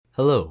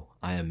Hello,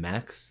 I am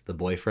Max, the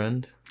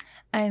boyfriend,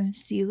 I'm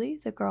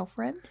Celie, the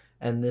girlfriend.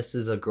 and this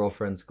is a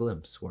girlfriend's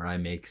glimpse where I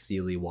make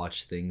Celie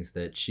watch things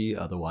that she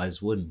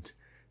otherwise wouldn't.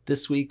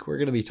 This week, we're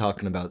going to be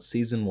talking about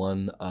season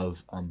 1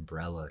 of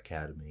Umbrella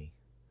Academy.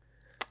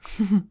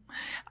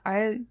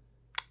 I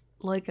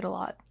like it a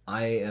lot.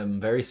 I am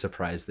very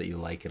surprised that you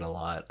like it a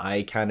lot.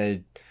 I kind of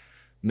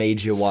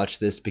made you watch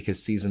this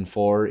because season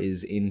 4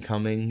 is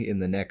incoming in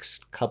the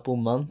next couple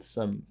months,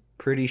 I'm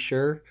pretty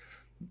sure.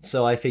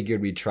 So I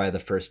figured we'd try the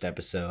first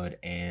episode,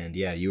 and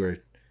yeah, you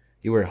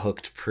were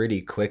hooked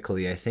pretty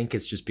quickly. I think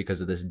it's just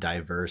because of this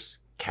diverse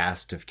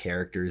cast of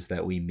characters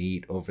that we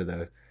meet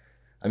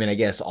I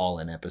guess all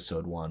in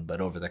episode 1,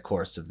 but over the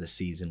course of the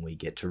season we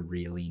get to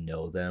really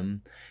know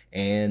them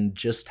and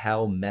just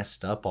how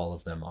messed up all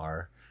of them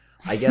are.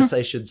 I guess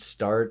I should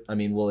start.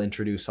 We'll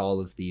introduce all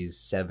of these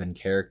 7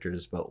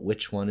 characters, but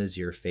which one is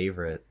your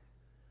favorite?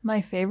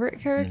 My favorite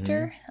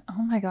character?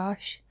 Oh my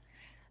gosh.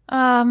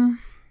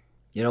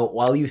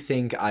 While you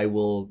think, I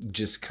will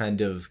just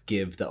kind of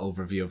give the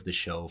overview of the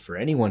show for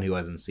anyone who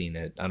hasn't seen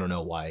it. I don't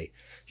know why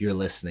you're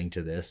listening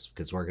to this,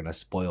 because we're going to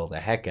spoil the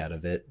heck out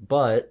of it.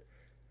 But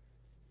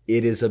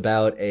it is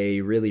about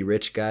a really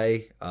rich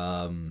guy,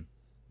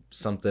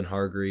 something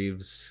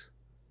Hargreaves.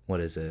 What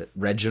is it?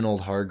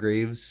 Reginald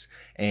Hargreaves.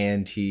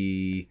 And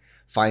he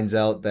finds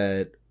out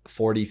that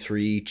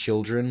 43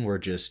 children were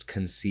just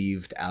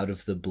conceived out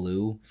of the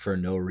blue for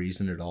no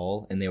reason at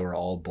all. And they were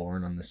all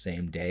born on the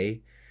same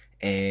day.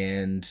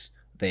 And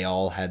they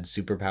all had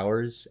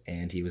superpowers,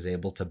 and he was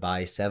able to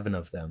buy 7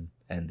 of them,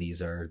 and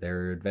these are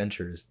their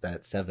adventures,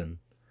 that 7.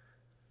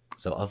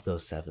 So of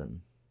those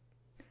 7,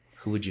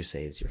 who would you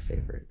say is your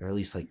favorite, or at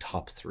least like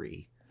top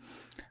 3?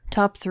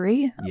 Top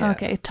 3? Yeah.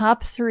 Okay,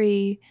 top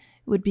 3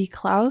 would be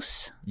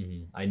Klaus.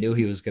 Mm-hmm. I knew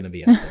he was going to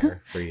be up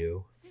there for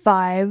you.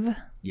 5.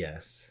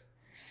 Yes.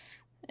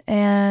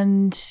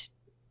 And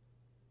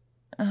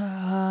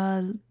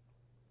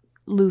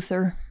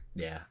Luther.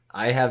 Yeah.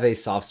 I have a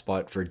soft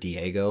spot for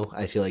Diego.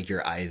 I feel like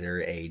you're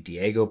either a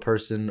Diego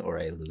person or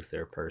a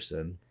Luther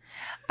person.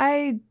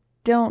 I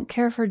don't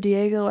care for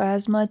Diego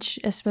as much,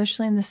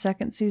 especially in the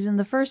second season.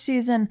 The first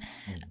season,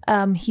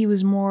 he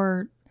was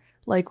more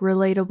like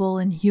relatable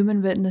and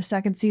human, but in the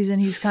second season,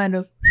 he's kind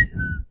of...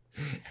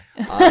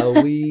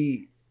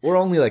 We're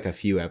only like a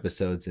few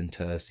episodes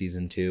into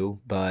season 2,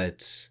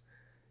 but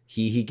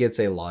he gets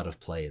a lot of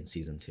play in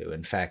season 2.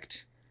 In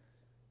fact,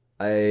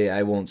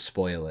 I won't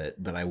spoil it,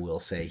 but I will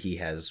say he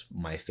has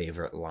my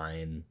favorite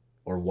line,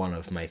 or one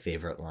of my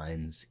favorite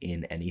lines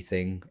in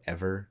anything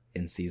ever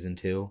in season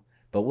 2.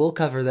 But we'll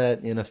cover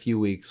that in a few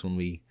weeks when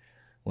we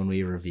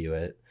review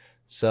it.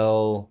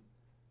 So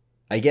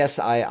I guess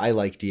I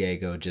like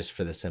Diego just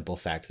for the simple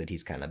fact that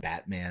he's kind of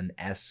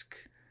Batman-esque.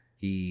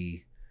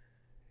 He's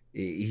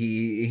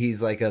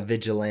like a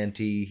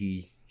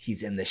vigilante.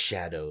 He's in the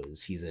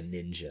shadows. He's a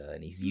ninja,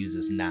 and he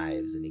uses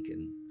knives, and he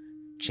can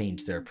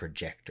change their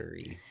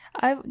trajectory.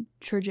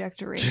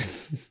 Trajectory.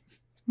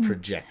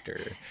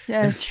 Projector.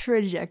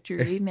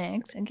 Trajectory,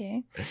 Max.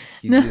 Okay.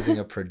 He's using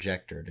a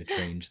projector to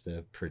change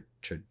the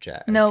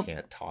trajectory. Nope. I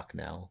can't talk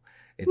now.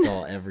 It's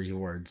all, every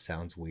word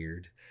sounds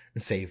weird.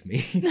 Save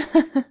me.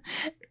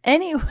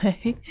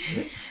 Anyway,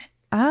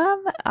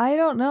 I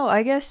don't know.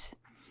 I guess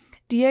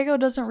Diego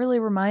doesn't really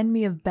remind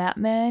me of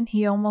Batman.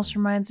 He almost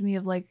reminds me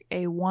of like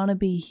a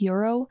wannabe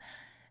hero.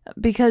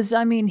 Because,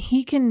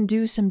 he can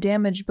do some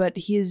damage, but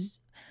he is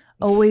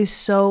always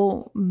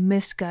so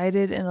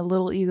misguided and a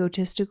little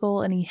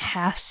egotistical, and he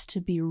has to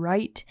be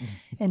right,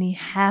 and he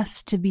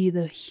has to be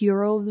the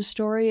hero of the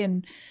story,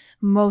 and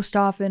most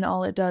often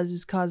all it does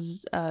is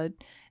cause a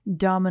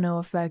domino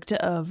effect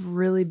of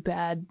really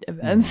bad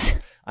events.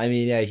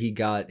 Yeah, he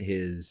got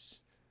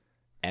his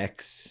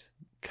ex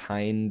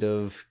kind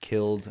of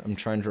killed. I'm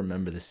trying to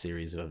remember the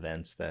series of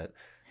events that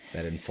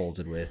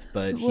unfolded with,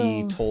 but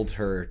he told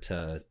her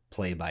to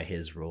play by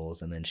his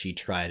rules, and then she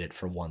tried it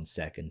for 1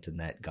 second, and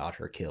that got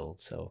her killed.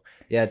 So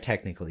yeah,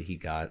 technically he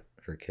got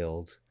her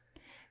killed.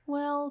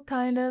 Well,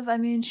 kind of.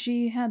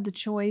 She had the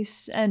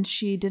choice, and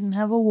she didn't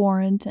have a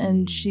warrant,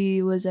 and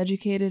she was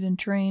educated and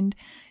trained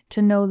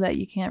to know that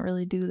you can't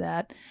really do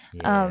that.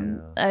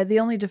 Yeah. The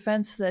only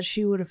defense that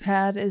she would have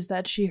had is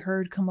that she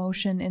heard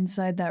commotion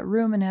inside that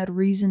room and had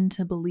reason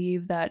to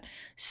believe that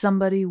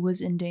somebody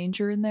was in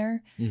danger in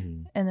there,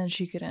 and then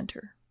she could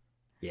enter.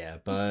 Yeah,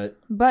 but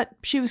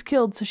she was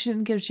killed, so she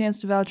didn't get a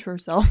chance to vouch for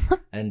herself.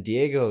 And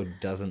Diego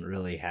doesn't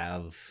really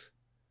have,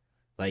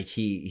 like,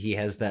 he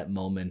has that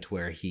moment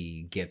where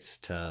he gets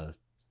to,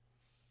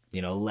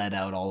 let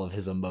out all of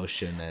his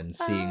emotion, and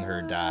seeing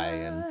her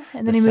die,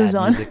 and then he moves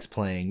on. Music's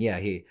playing.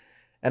 Yeah,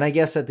 and I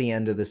guess at the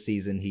end of the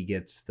season he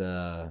gets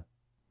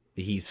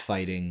he's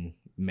fighting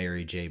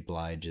Mary J.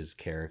 Blige's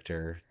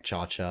character,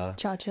 Cha-Cha,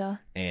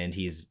 and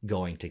he's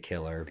going to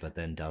kill her, but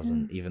then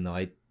doesn't, even though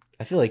I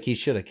feel like he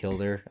should have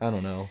killed her. I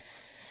don't know.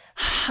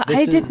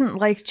 I didn't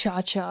like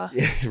Cha-Cha.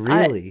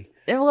 Really?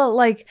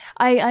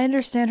 I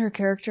understand her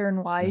character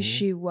and why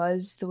she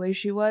was the way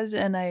she was,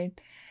 and I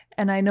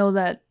know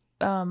that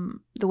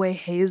the way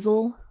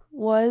Hazel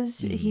was,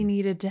 he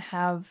needed to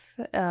have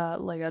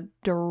like a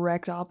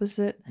direct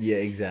opposite. Yeah,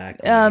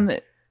 exactly.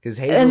 Because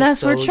and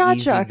that's where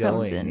Cha-Cha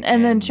comes in,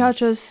 and then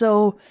Cha-Cha's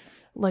so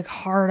like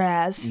hard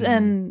ass,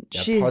 and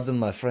she's, pardon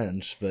my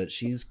French, but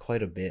she's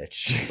quite a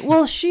bitch.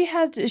 Well, she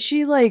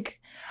like,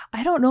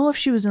 I don't know if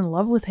she was in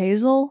love with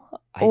Hazel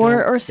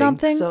or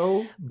something.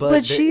 So,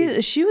 but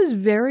she was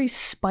very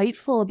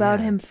spiteful about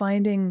him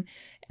finding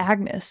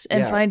Agnes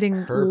and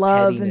finding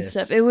love pettiness.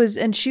 And stuff.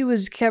 And she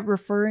was kept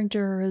referring to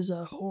her as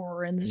a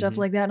whore and stuff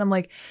like that. And I'm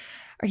like,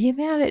 are you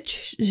mad at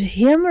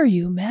him, or are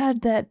you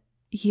mad that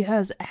he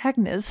has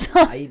Agnes?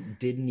 I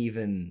didn't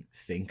even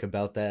think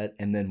about that,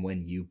 and then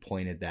when you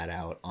pointed that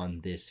out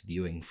on this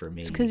viewing for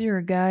me, it's because you're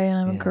a guy and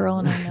I'm a girl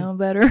and I know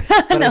better.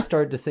 But I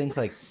started to think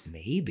like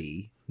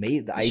maybe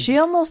I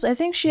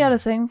think she had a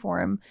thing for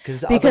him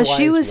because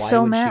she was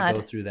so mad.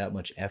 She go through that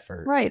much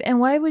effort, right? And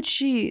why would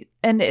she?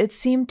 And it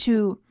seemed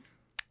to,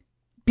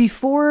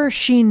 before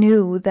she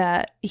knew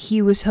that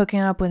he was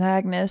hooking up with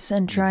Agnes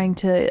and trying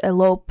to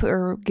elope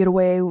or get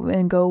away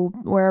and go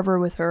wherever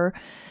with her.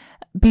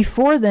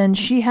 Before then,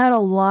 she had a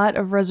lot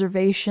of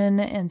reservation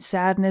and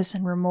sadness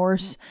and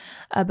remorse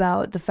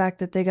about the fact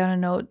that she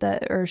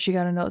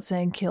got a note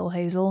saying kill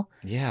Hazel.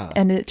 Yeah.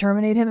 And it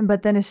terminate him.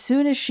 But then as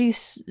soon as she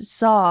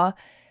saw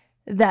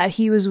that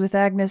he was with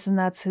Agnes and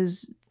that's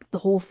the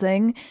whole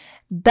thing,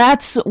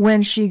 that's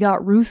when she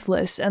got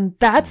ruthless, and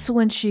that's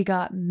when she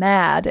got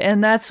mad,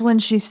 and that's when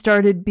she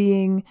started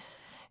being,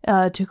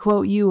 to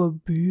quote you, a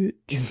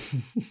bitch.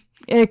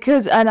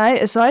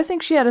 So I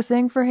think she had a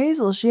thing for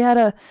Hazel. She had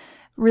a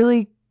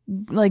really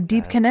like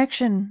deep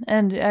connection,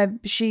 and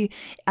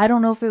I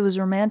don't know if it was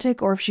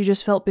romantic or if she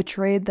just felt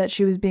betrayed that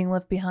she was being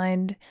left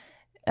behind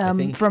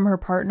from her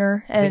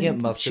partner, and I think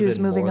it must she was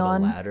have been moving more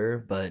on. The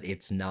latter, but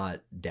it's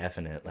not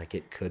definite. Like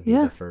it could be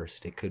the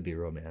first. It could be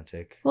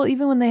romantic. Well,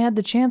 even when they had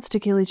the chance to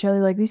kill each other,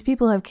 like these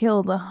people have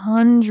killed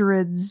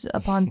hundreds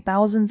upon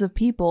thousands of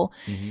people,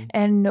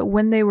 and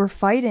when they were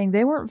fighting,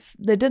 they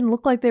didn't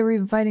look like they were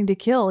even fighting to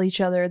kill each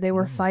other. They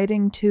were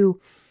fighting to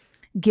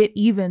get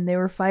even. They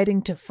were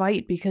fighting to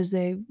fight because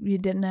you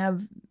didn't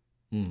have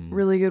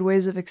really good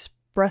ways of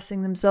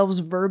expressing themselves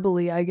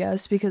verbally, I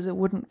guess, because it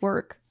wouldn't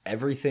work.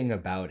 Everything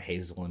about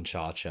Hazel and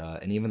Cha-Cha,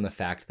 and even the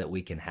fact that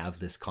we can have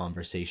this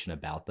conversation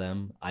about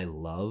them, I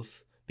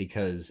love,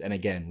 because, and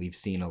again, we've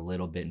seen a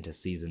little bit into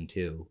season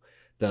 2,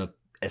 the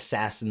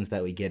assassins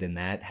that we get in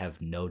that have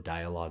no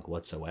dialogue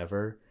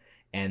whatsoever,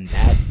 and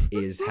that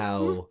is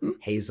how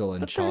Hazel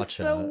and Cha-Cha,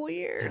 so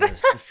weird. They're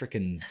just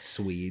freaking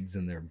Swedes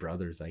and they're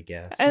brothers, I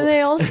guess. And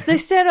they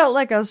stand out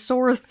like a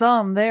sore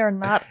thumb. They are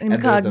not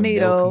incognito.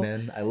 And they're the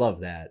milkmen. I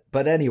love that.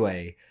 But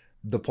anyway,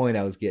 the point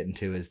I was getting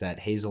to is that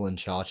Hazel and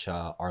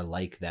Cha-Cha are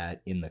like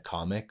that in the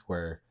comic,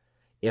 where,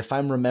 if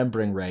I'm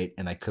remembering right,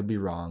 and I could be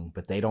wrong,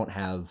 but they don't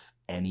have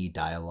any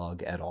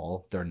dialogue at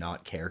all. They're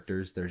not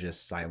characters. They're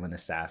just silent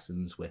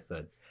assassins with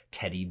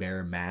teddy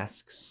bear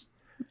masks.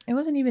 It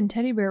wasn't even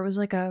teddy bear. It was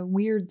like a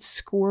weird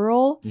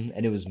squirrel.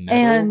 And it was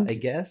metal, I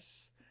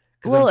guess.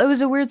 Well, it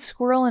was a weird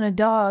squirrel and a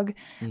dog,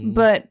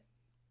 but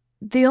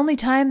the only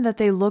time that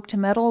they looked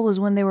metal was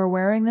when they were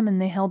wearing them and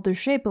they held their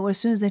shape. But as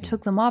soon as they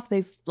took them off,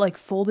 they like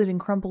folded and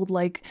crumpled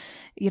like,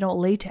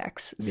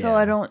 latex.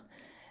 So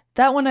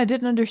that one I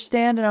didn't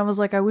understand, and I was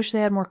like, I wish they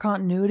had more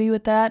continuity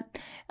with that.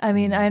 I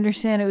mean, I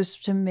understand it was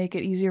to make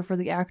it easier for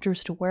the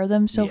actors to wear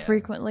them so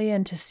frequently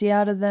and to see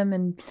out of them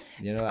and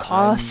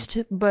cost,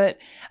 but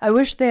I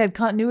wish they had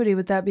continuity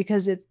with that,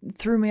 because it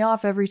threw me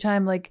off every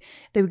time, like,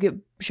 they would get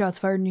shots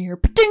fired and you hear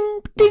pa-ding,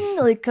 pa-ding,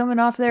 like coming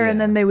off there, and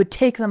then they would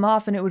take them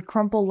off and it would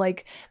crumple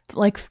like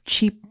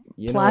cheap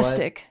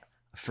plastic.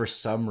 For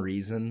some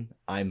reason,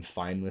 I'm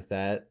fine with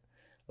that.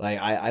 Like,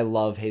 I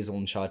love Hazel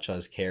and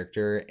Cha-Cha's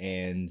character,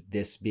 and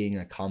this being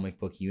a comic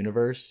book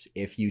universe,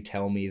 if you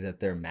tell me that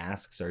their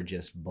masks are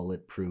just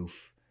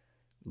bulletproof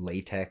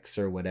latex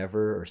or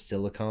whatever, or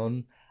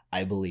silicone,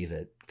 I believe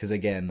it. Because,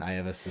 again, I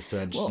have a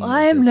suspension. Well,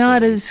 I am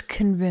not as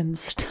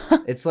convinced.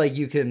 It's like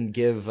you can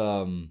give,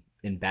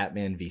 in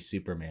Batman v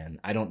Superman,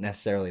 I don't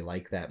necessarily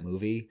like that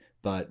movie,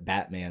 but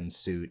Batman's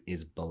suit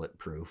is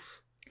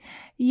bulletproof.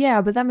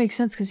 Yeah, but that makes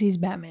sense because he's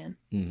Batman,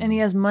 and he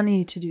has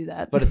money to do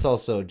that. But it's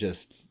also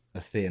just a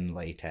thin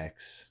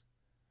latex,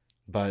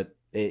 but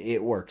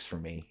it works for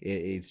me.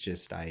 It's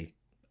just I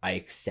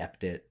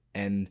accept it.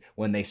 And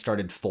when they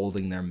started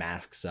folding their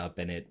masks up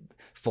and it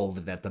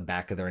folded at the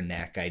back of their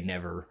neck, I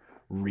never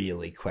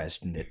really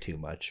questioned it too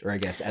much, or I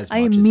guess as much.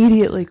 I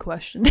immediately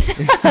questioned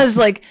it. I was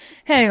like,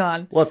 hang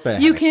on, what the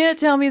heck? You can't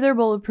tell me they're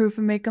bulletproof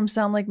and make them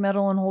sound like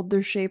metal and hold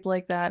their shape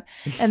like that,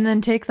 and then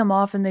take them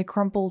off and they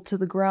crumple to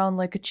the ground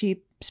like a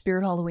cheap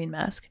Spirit Halloween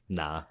mask.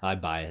 Nah, I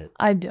buy it.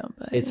 I don't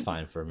buy it. It's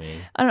fine for me.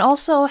 And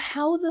also,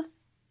 how the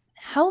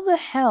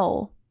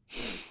hell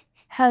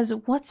has,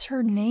 what's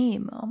her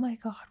name? Oh my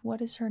god,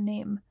 what is her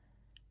name?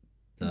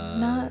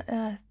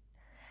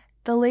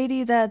 The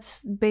lady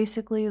that's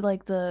basically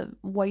like the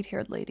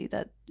white-haired lady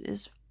that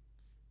is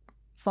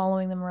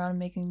following them around and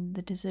making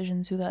the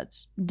decisions, who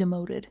got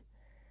demoted.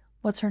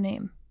 What's her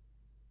name?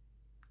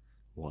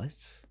 What?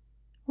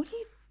 What are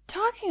you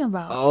talking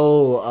about?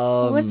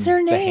 Oh, what's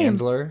her name? The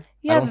handler?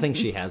 Yeah, I don't think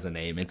she has a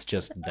name. It's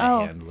just the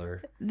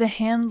handler. The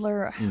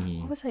handler.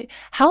 Mm-hmm. What was I?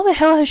 How the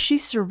hell has she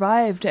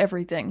survived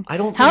everything? I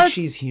don't think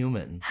she's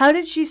human. How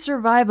did she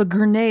survive a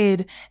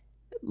grenade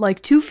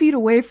like 2 feet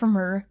away from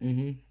her?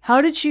 Mm-hmm.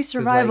 How did she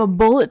survive a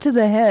bullet to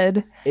the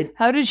head?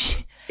 How did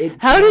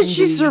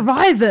she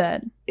survive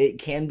that? It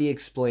can be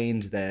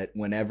explained that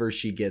whenever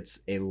she gets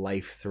a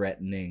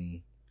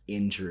life-threatening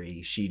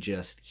injury, she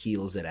just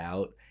heals it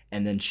out.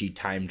 And then she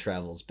time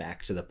travels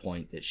back to the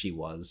point that she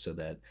was, so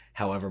that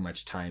however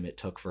much time it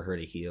took for her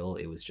to heal,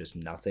 it was just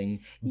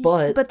nothing.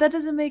 But that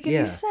doesn't make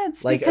any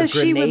sense, like because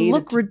she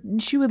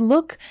would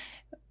look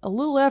a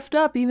little effed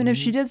up even if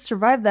she did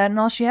survive that, and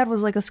all she had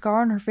was like a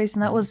scar on her face,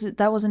 and that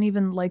wasn't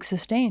even like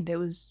sustained.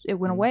 It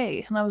went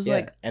away, and I was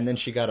like, and then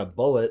she got a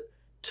bullet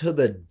to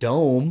the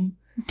dome.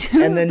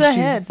 And then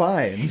she's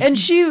fine. And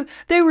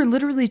they were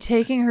literally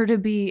taking her to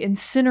be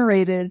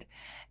incinerated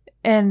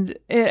and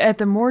at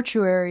the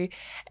mortuary,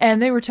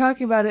 and they were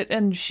talking about it,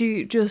 and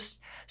she just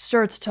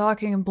starts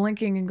talking and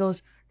blinking and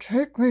goes,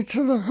 "Take me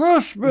to the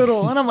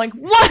hospital." And I'm like,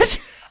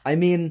 what? I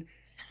mean,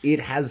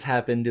 it has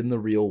happened in the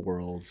real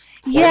world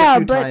quite a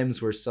few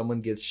times where someone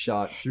gets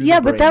shot through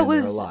the brain and they're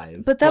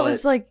alive. But that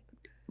was like,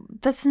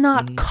 that's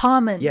not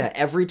common. Yeah,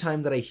 every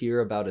time that I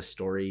hear about a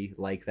story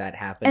like that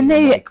happening, and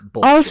they I'm like,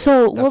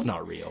 bullshit, that's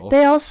not real.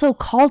 They also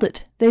called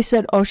it. They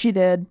said, "Oh, she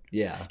did.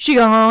 Yeah, she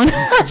gone."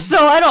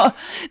 So I don't.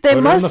 They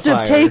must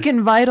have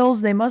taken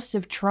vitals. They must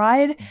have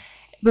tried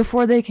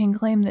before they can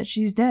claim that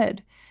she's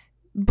dead.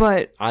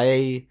 But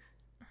I'm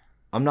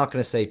not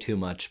going to say too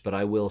much, but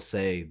I will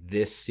say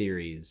this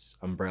series,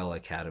 Umbrella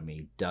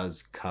Academy,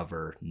 does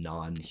cover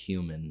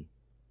non-human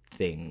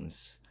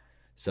things.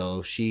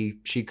 So she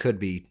could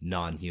be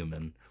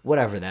non-human,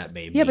 whatever that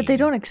may mean. Yeah, but they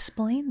don't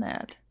explain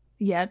that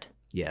yet.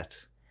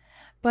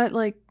 But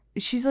like,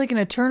 she's like an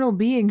eternal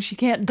being. She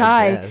can't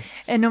die,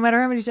 and no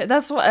matter how many times.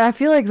 That's why I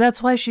feel like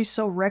that's why she's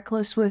so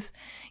reckless with,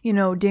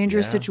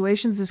 dangerous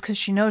situations, is because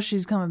she knows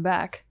she's coming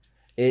back.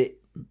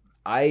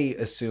 I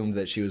assumed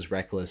that she was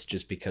reckless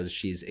just because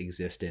she's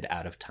existed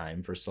out of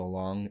time for so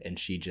long, and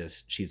she's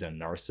a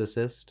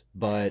narcissist.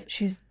 But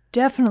she's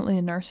definitely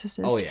a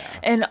narcissist. Oh yeah,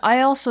 and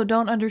I also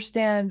don't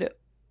understand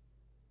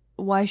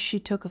why she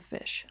took a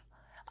fish.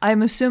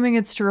 I'm assuming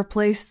it's to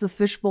replace the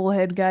fishbowl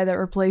head guy that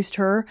replaced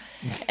her,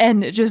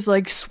 and just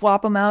like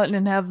swap him out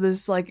and have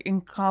this like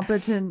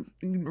incompetent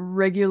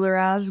regular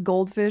ass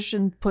goldfish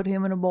and put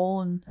him in a bowl.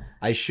 And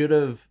we should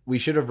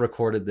have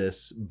recorded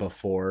this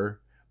before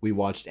we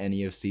watched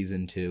any of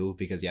season 2,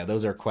 because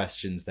those are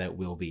questions that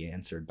will be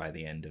answered by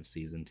the end of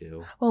season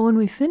 2. Well, when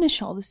we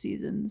finish all the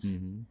seasons,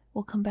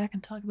 we'll come back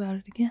and talk about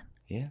it again.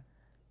 Yeah.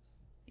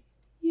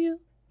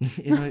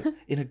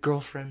 in a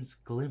girlfriend's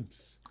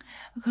glimpse.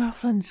 A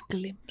girlfriend's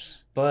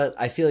glimpse. But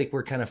I feel like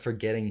we're kind of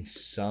forgetting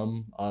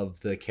some of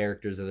the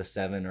characters of the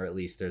 7, or at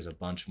least there's a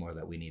bunch more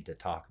that we need to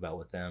talk about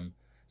with them.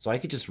 So I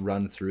could just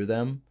run through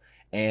them,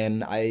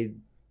 and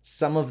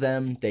some of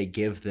them they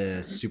give the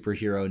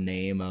superhero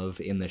name of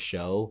in the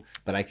show,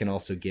 but I can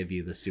also give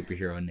you the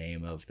superhero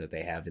name of that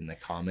they have in the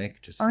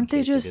comic. Just aren't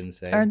they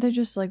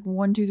just like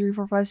 1, 2, 3,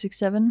 4, 5, 6,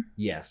 7?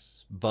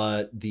 Yes,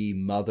 but the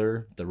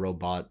mother, the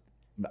robot.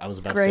 I was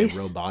about Grace.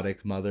 to say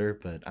robotic mother,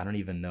 but I don't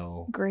even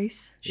know.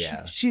 Grace?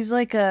 Yeah. She's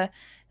like a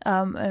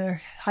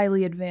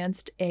highly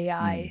advanced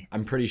AI.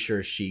 I'm pretty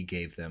sure she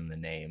gave them the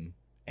name,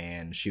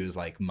 and she was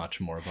like much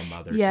more of a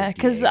mother. Yeah,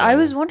 because I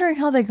was wondering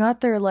how they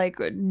got their like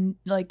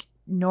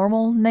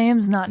normal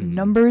names, not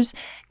numbers,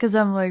 because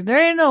I'm like, there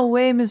ain't no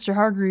way Mr.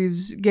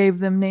 Hargreaves gave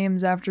them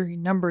names after he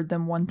numbered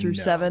them 1 through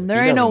 7.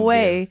 There ain't no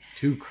way.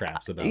 Two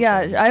craps about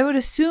them. I would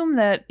assume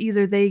that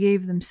either they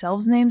gave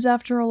themselves names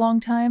after a long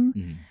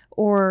time,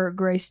 or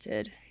Grace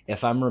did.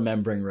 If I'm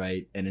remembering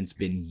right, and it's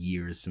been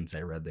years since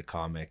I read the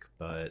comic,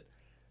 but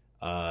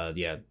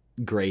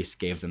Grace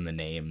gave them the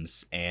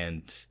names,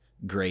 and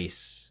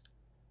Grace,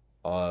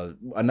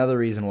 another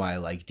reason why I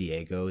like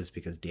Diego is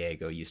because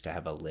Diego used to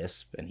have a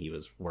lisp, and he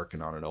was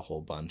working on it a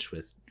whole bunch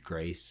with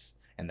Grace,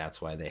 and that's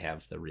why they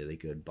have the really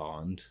good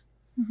bond.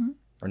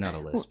 Or not a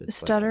lisp. It's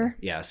stutter?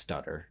 Like a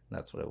stutter.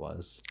 That's what it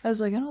was. I was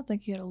like, I don't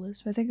think he had a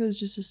lisp. I think it was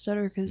just a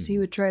stutter, because he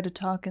would try to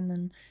talk and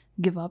then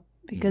give up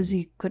because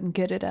he couldn't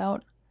get it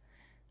out.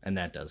 And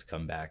that does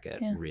come back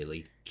at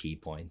really key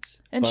points.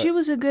 And she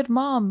was a good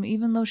mom,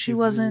 even though she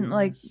wasn't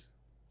like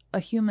a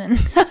human.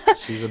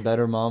 She's a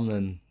better mom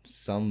than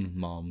some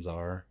moms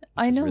are.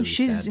 I know, really,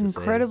 she's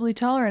incredibly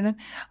tolerant.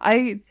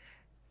 I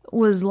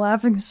was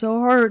laughing so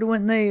hard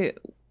when they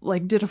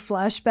like did a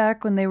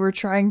flashback when they were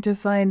trying to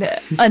find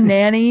a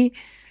nanny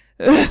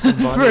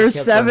for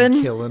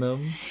 7. Killing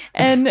him.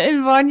 And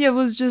Vanya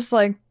was just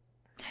like,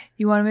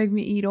 "You want to make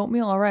me eat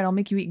oatmeal? All right, I'll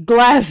make you eat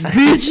glass,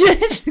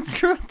 bitch." She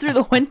threw it through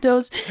the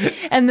windows.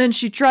 And then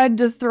she tried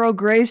to throw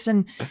Grace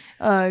and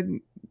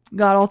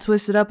got all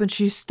twisted up, and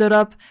she stood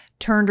up,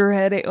 turned her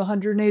head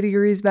 180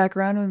 degrees back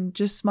around, and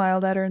just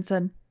smiled at her and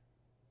said,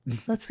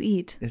 "Let's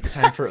eat. It's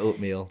time for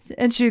oatmeal."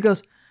 And she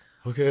goes,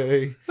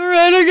 "Okay. All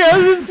right, I guess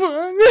it's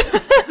fine."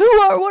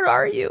 What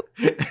are you?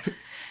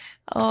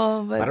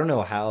 Oh, but I don't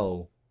know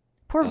how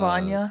Poor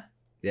Vanya.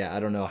 Yeah, I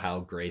don't know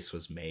how Grace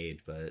was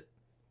made, but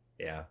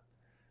yeah.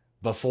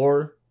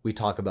 Before we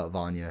talk about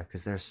Vanya,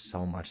 because there's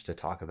so much to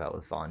talk about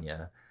with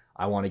Vanya,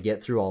 I want to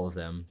get through all of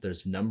them.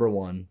 There's number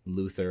 1,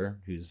 Luther,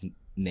 whose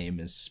name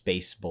is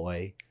Space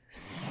Boy.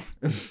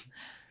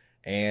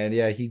 And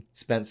yeah, he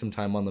spent some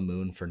time on the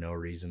moon for no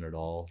reason at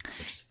all,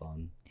 which is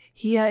fun.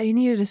 He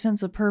needed a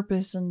sense of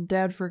purpose, and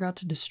Dad forgot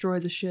to destroy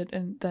the shit,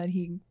 and that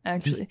he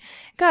actually...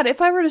 God,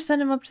 if I were to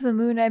send him up to the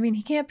moon, I mean,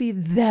 he can't be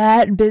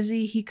that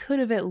busy. He could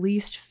have at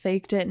least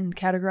faked it and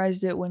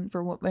categorized it when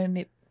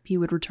he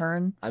would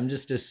return. I'm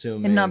just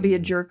assuming... And not be a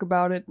jerk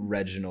about it.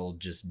 Reginald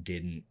just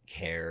didn't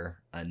care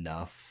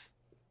enough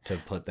to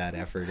put that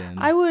effort in.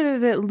 I would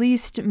have at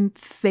least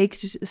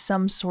faked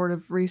some sort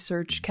of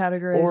research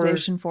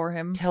categorization for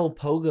him. Tell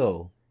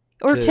Pogo.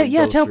 Or tell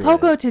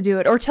Pogo to do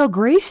it, or tell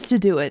Grace to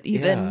do it.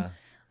 Even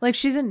like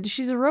she's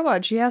a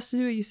robot, she has to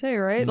do what you say,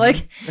 right?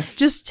 Like,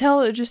 just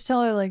tell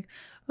her like,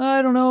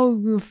 I don't know,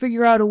 we'll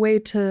figure out a way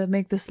to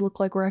make this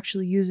look like we're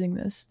actually using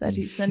this. That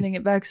he's sending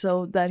it back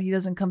so that he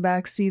doesn't come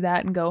back, see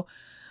that, and go,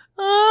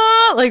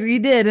 like he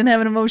did, and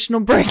have an emotional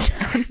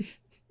breakdown.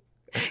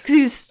 Because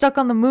he was stuck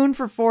on the moon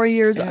for 4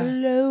 years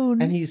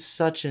alone. And he's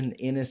such an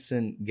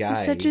innocent guy.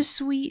 He's such a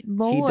sweet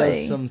boy. He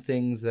does some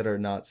things that are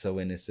not so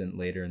innocent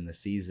later in the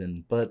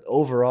season. But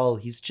overall,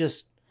 he's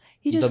just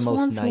the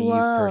most naive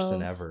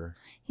person ever.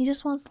 He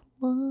just wants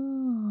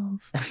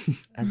love.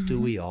 As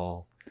do we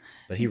all.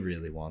 But he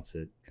really wants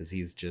it. Because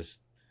he's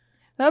just...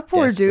 That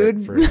poor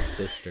dude. For his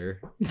sister.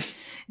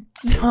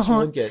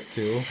 We'll get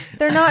to.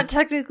 They're not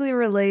technically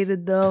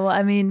related, though.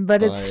 I mean,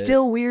 but it's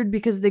still weird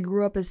because they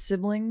grew up as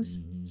siblings.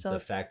 So the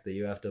fact that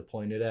you have to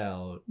point it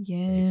out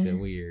makes it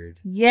weird.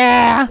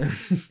 Yeah.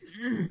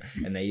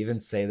 And they even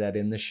say that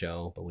in the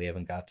show, but we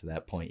haven't got to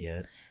that point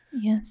yet.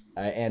 Yes.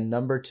 And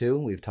number 2,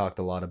 we've talked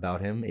a lot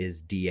about him,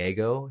 is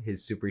Diego.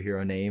 His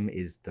superhero name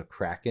is the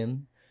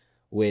Kraken.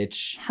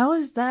 Which... How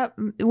is that?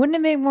 Wouldn't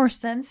it make more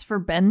sense for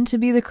Ben to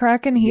be the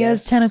Kraken? He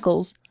has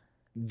tentacles.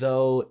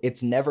 Though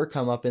it's never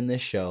come up in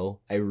this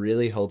show. I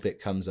really hope it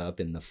comes up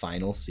in the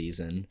final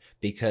season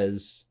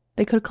because...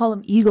 They could call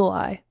him Eagle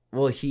Eye.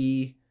 Well,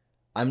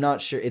 I'm not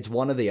sure. It's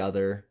one or the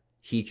other.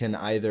 He can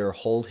either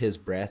hold his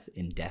breath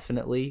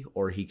indefinitely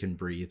or he can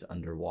breathe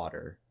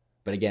underwater.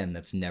 But again,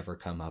 that's never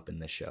come up in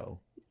the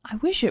show. I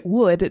wish it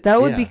would.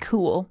 That would be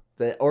cool.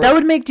 That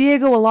would make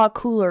Diego a lot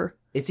cooler.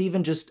 It's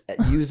even just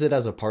use it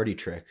as a party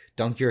trick.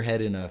 Dunk your head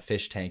in a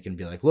fish tank and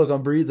be like, look,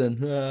 I'm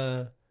breathing.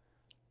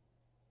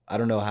 I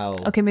don't know how.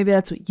 Okay, maybe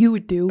that's what you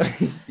would do.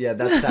 Yeah,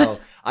 that's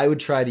how I would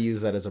try to use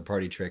that as a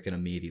party trick, and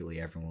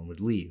immediately everyone would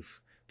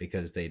leave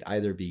because they'd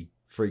either be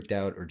freaked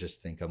out or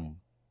just think I'm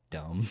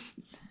dumb.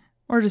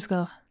 Or just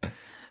go,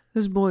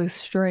 this boy is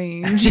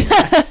strange.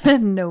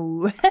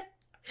 No.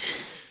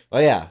 Oh,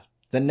 yeah.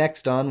 Then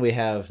next on, we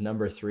have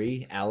number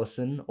 3,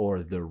 Allison,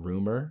 or the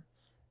Rumor.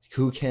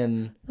 Who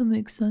can... That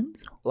makes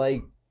sense.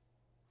 Like,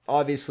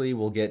 obviously,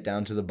 we'll get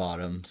down to the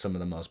bottom, some of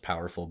the most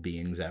powerful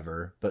beings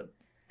ever, but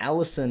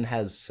Allison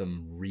has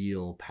some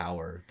real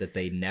power that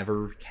they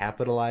never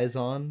capitalize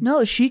on.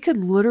 No, she could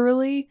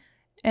literally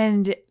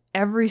end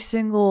every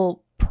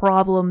single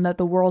problem that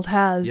the world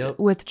has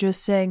with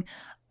just saying,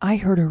 I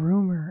heard a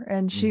rumor,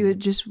 and she would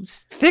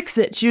just fix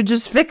it. She would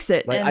just fix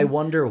it. Like, I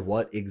wonder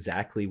what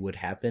exactly would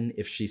happen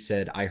if she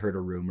said, I heard a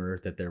rumor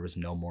that there was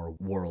no more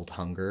world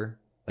hunger.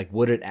 Like,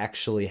 would it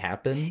actually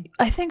happen?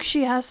 I think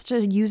she has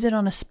to use it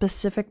on a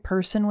specific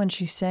person when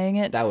she's saying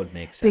it. That would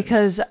make sense.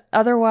 Because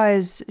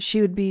otherwise,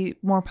 she would be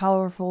more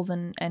powerful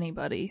than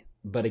anybody.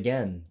 But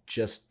again,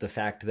 just the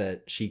fact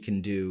that she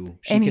can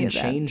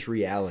change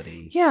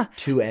reality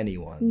to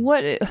anyone.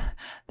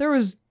 There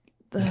was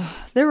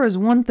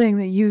one thing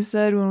that you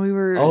said when we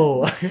were...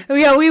 Oh.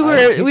 Yeah, we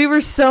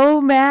were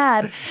so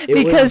mad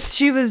because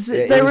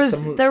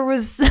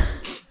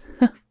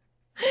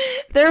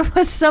there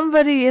was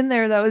somebody in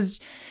there that was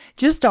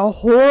just a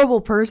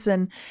horrible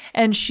person,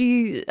 and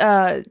she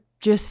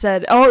just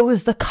said, it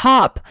was the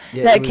cop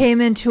that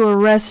came in to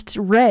arrest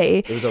Ray.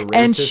 It was a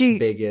racist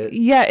bigot.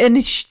 Yeah, and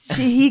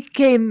he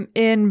came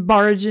in,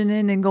 barging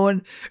in and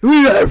going,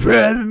 "We got a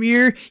problem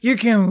here. You're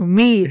coming with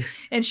me."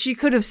 And she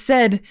could have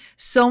said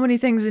so many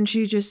things, and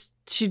she just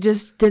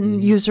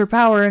didn't use her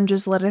power and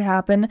just let it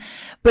happen.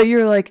 But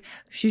you're like,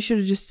 she should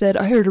have just said,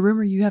 "I heard a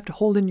rumor you have to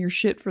hold in your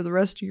shit for the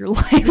rest of your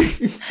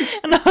life."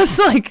 And I was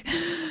like,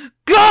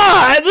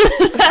 God,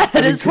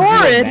 that is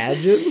horrid.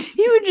 Imagine?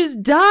 He would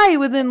just die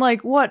within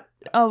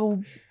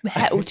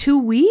 2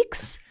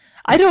 weeks?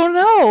 I don't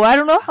know. I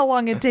don't know how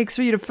long it takes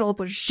for you to fill up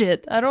with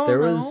shit. I don't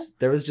know.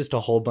 There was just a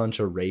whole bunch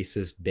of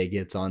racist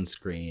bigots on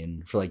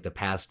screen for the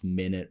past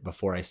minute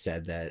before I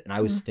said that, and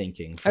I was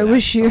thinking for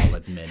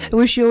solid minute. I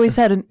wish you always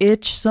had an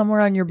itch somewhere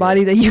on your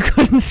body that you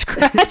couldn't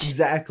scratch.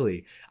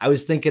 Exactly. I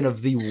was thinking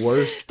of the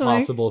worst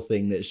possible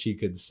thing that she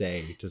could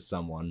say to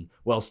someone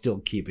while still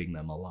keeping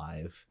them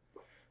alive.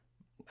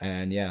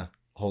 And yeah,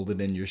 hold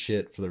it in your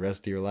shit for the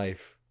rest of your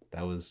life.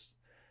 That was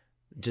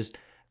just...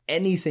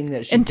 anything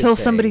that she until could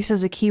say. somebody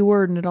says a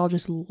keyword and it all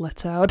just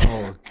lets out.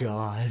 Oh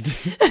God.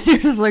 And you're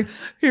just like,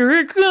 here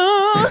it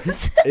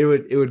comes.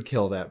 it would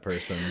kill that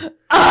person.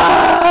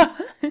 Ah!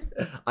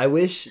 I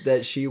wish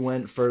that she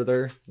went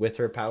further with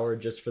her power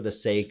just for the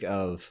sake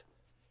of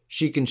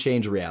she can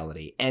change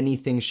reality.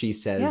 Anything she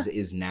says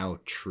is now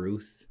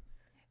truth.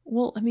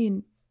 Well, I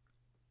mean,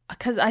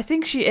 because I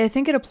think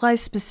it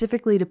applies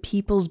specifically to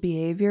people's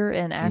behavior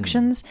and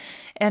actions,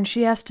 and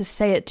she has to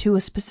say it to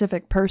a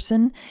specific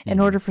person in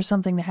order for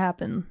something to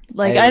happen.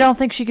 Like, I don't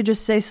think she could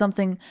just say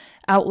something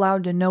out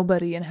loud to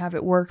nobody and have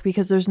it work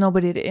because there's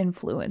nobody to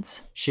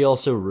influence. She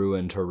also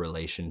ruined her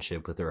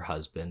relationship with her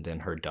husband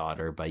and her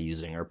daughter by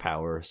using her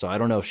power, so I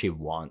don't know if she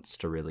wants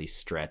to really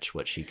stretch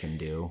what she can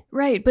do.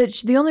 Right,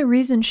 but the only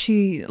reason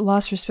she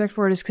lost respect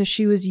for it is because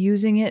she was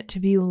using it to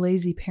be a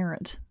lazy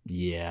parent.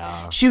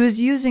 Yeah. She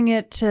was using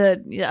it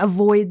to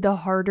avoid the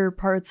harder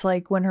parts,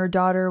 like when her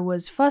daughter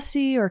was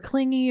fussy or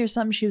clingy or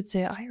something, she would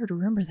say, I heard a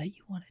rumor that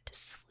you wanted to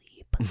sleep.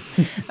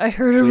 I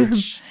heard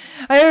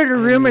a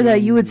rumor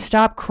that you would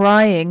stop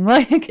crying.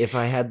 Like, if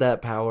I had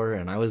that power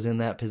and I was in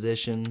that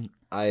position,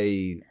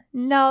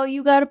 no,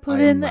 you got to put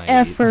in the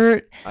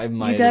effort. I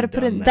might. You got to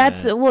put in.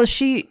 That's well.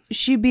 She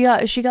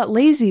got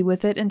lazy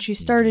with it, and she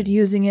started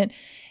using it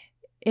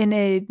in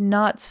a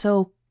not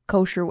so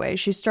kosher way.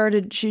 She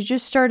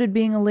just started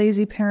being a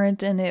lazy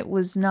parent, and it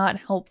was not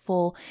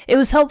helpful. It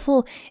was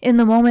helpful in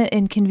the moment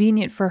and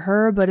convenient for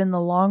her, but in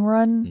the long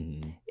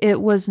run,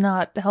 it was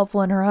not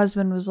helpful. And her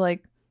husband was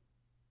like,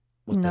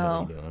 what the hell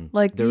no, are you doing?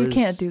 like you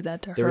can't do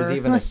that to her. There was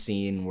even a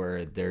scene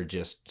where they're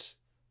just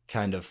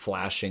kind of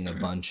flashing a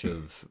bunch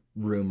of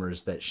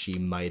rumors that she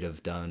might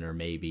have done, or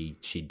maybe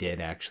she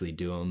did actually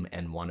do them.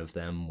 And one of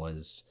them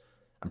was,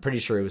 I'm pretty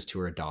sure it was to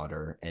her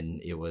daughter.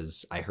 And it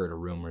was, I heard a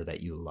rumor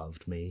that you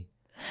loved me.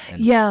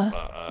 And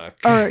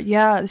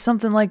or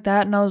something like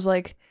that. And I was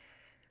like,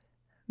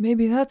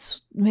 maybe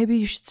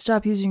you should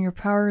stop using your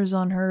powers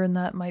on her. And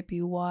that might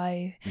be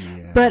why,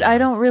 but I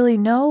don't really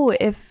know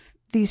if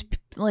these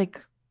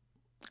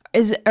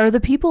are the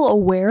people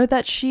aware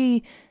that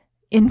she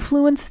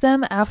influenced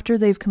them after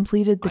they've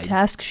completed the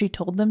task she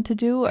told them to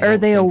do? Are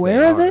they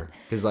aware of it?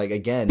 Because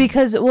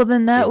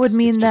then that would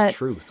mean that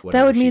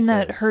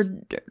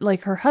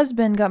her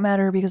husband got mad at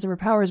her because of her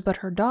powers, but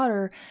her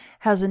daughter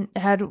hasn't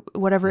had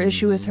whatever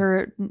issue with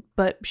her,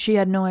 but she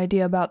had no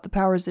idea about the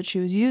powers that she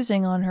was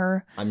using on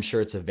her. I'm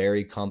sure it's a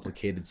very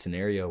complicated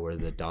scenario where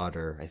the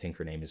daughter, I think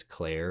her name is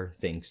Claire,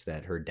 thinks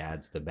that her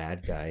dad's the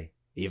bad guy,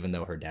 even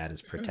though her dad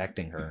is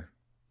protecting her.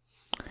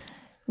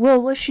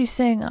 Well, was she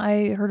saying,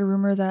 I heard a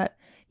rumor that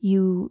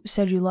you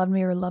said you loved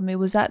me or loved me?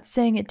 Was that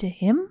saying it to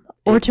him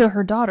or to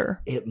her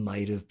daughter? It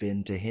might have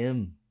been to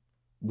him.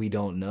 We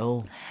don't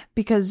know.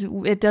 Because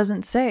it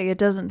doesn't say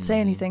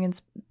anything in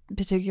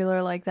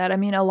particular like that. I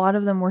mean, a lot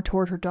of them were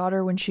toward her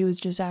daughter when she was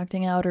just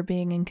acting out or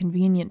being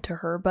inconvenient to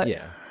her. But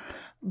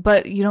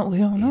but we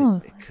don't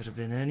know. It could have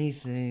been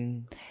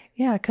anything.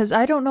 Yeah, because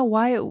I don't know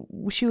why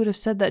she would have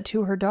said that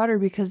to her daughter,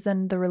 because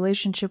then the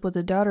relationship with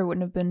the daughter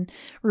wouldn't have been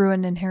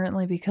ruined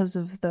inherently because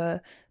of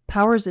the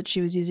powers that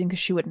she was using, because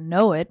she wouldn't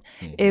know it.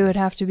 It would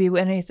have to be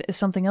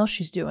something else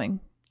she's doing,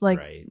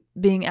 like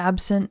being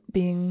absent,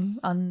 being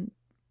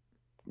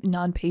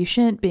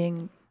non-patient,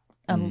 being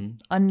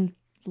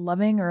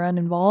unloving or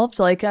uninvolved.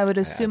 Like, I would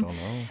assume,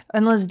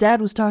 unless Dad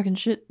was talking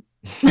shit.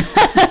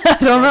 I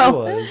don't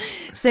know.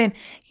 Saying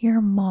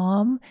your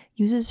mom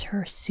uses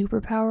her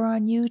superpower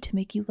on you to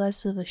make you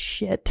less of a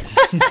shit.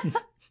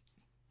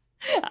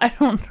 I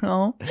don't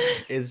know.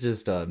 It's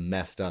just a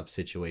messed up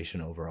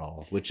situation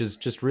overall, which is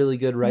just really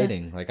good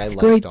writing. Yeah. Like, I With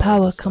liked great all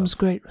power the stuff. comes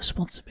great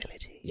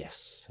responsibility.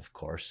 Yes, of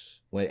course.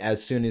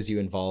 As soon as you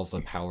involve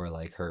a power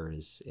like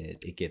hers,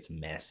 it gets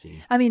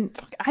messy. I mean,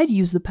 I'd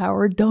use the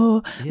power,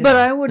 duh. Yeah. But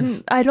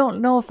I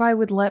don't know if I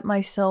would let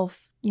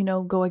myself,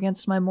 go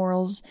against my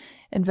morals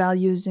and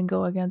values and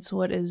go against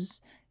what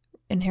is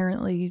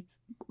inherently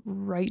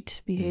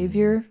right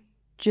behavior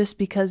just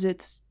because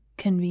it's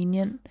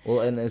convenient.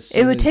 Well, and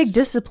it would take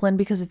discipline,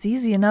 because it's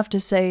easy enough to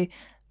say,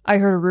 I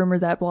heard a rumor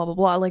that blah, blah,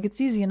 blah. Like,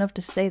 it's easy enough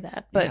to say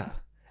that. But yeah.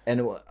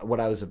 And what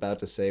I was about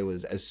to say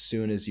was, as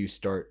soon as you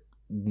start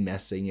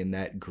messing in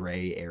that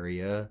gray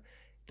area,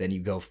 then you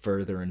go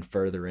further and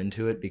further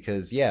into it,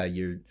 because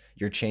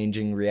you're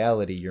changing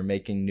reality. You're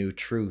making new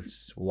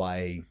truths.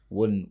 Why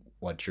wouldn't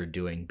what you're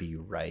doing be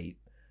right?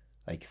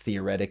 Like,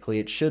 theoretically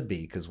it should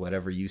be, because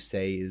whatever you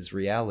say is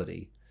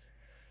reality.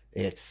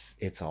 It's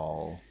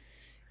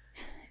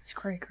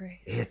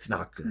cray-cray. It's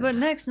not good. But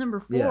next, number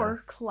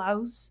 4,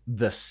 Klaus.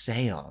 The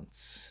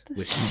Seance.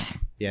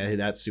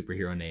 That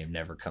superhero name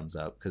never comes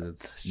up because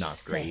it's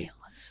not great.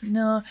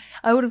 No,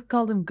 I would have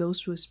called him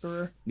Ghost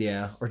Whisperer.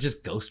 Yeah, or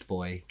just Ghost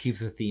Boy. Keep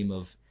the theme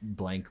of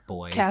blank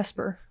boy.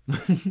 Casper.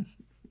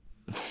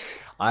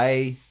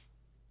 I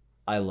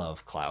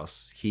love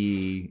Klaus.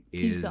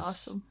 He's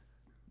awesome.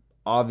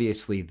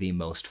 obviously the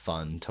most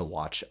fun to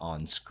watch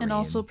on screen. And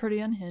also pretty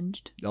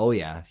unhinged. Oh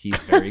yeah, he's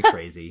very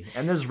crazy.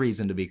 And there's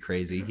reason to be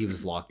crazy. He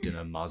was locked in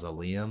a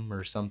mausoleum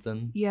or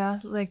something. Yeah,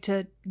 like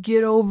to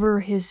get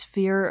over his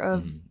fear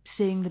of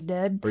seeing the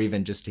dead. Or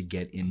even just to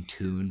get in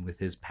tune with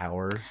his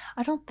power.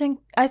 I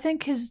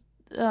think his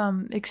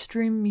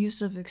extreme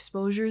use of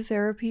exposure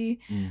therapy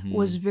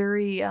was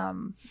very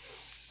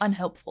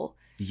unhelpful.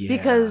 Yeah.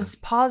 Because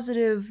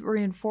positive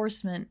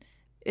reinforcement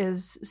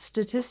is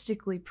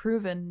statistically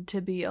proven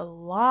to be a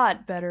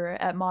lot better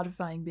at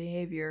modifying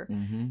behavior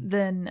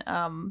than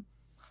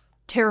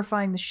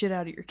terrifying the shit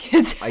out of your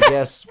kids. I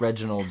guess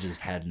Reginald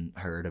just hadn't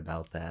heard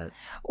about that.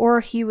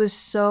 Or he was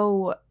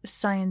so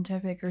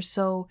scientific or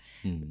so,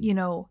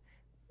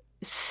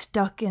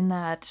 stuck in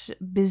that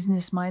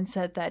business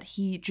mindset that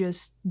he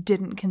just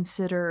didn't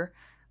consider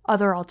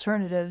other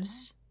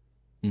alternatives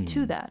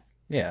to that.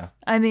 Yeah.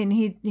 I mean,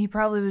 he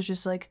probably was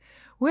just like,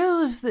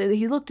 well,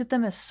 he looked at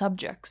them as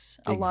subjects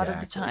a lot of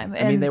the time.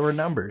 And, I mean, they were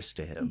numbers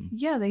to him.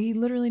 Yeah, he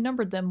literally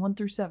numbered them 1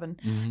 through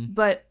 7.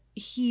 But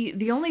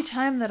the only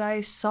time that I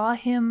saw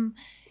him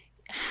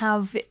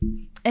have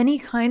any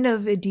kind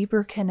of a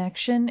deeper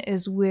connection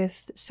is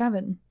with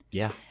 7.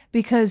 Yeah.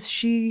 Because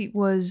she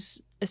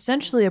was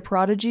essentially a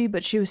prodigy,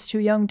 but she was too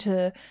young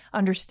to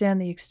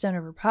understand the extent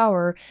of her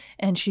power,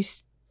 and she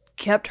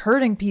kept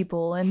hurting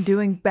people and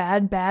doing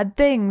bad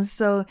things.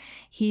 So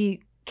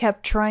he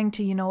kept trying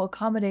to,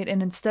 accommodate,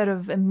 and instead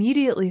of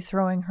immediately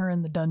throwing her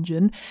in the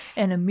dungeon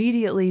and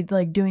immediately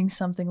like doing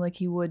something like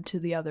he would to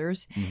the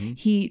others,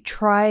 he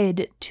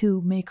tried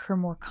to make her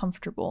more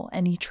comfortable,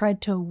 and he tried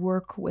to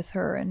work with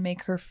her and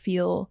make her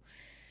feel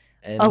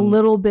a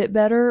little bit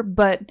better,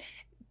 but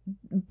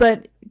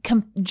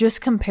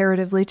just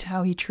comparatively to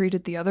how he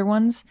treated the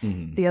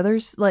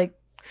others, like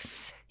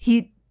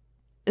he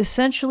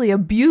essentially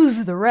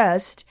abused the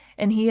rest.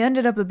 And he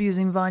ended up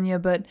abusing Vanya,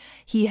 but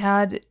he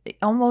had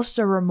almost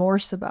a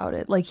remorse about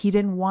it. Like, he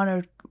didn't want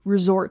to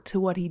resort to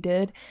what he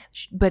did,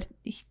 but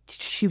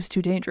she was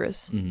too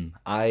dangerous.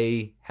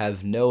 I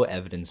have no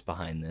evidence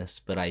behind this,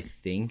 but I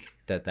think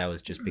that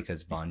was just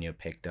because Vanya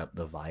picked up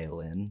the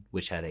violin,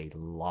 which had a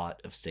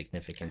lot of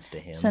significance to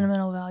him.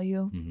 Sentimental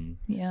value.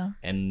 Yeah.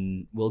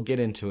 And we'll get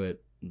into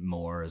it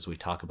more as we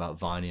talk about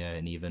Vanya,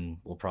 and even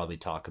we'll probably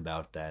talk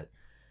about that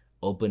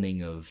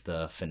opening of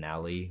the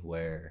finale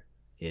where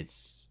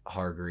it's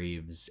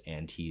Hargreaves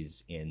and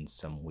he's in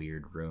some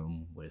weird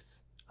room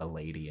with a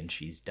lady and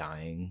she's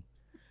dying.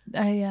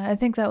 I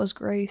think that was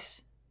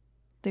Grace,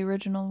 the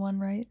original one,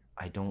 right?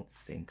 I don't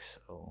think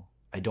so.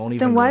 I don't even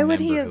then why remember would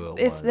he have, who it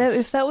if was.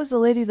 if that was the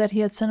lady that he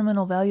had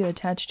sentimental value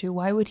attached to,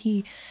 why would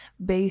he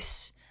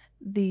base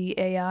the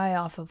AI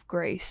off of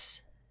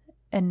Grace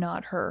and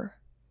not her?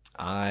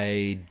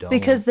 I don't.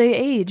 Because they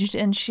aged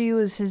and she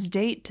was his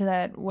date to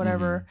that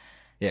whatever.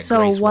 Yeah, so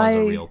Grace why,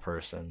 was a real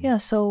person. Yeah,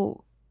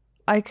 so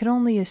I could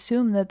only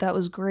assume that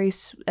was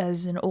Grace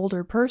as an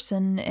older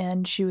person,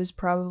 and she was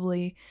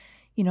probably,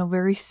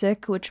 very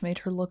sick, which made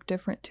her look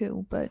different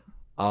too. But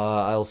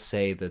I'll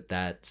say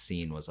that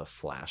scene was a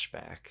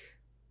flashback.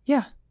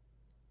 Yeah.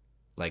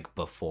 Like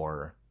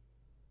before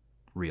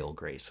real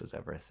Grace was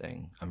ever a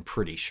thing. I'm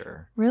pretty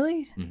sure.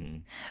 Really?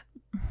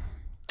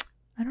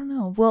 I don't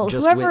know. Well,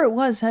 whoever it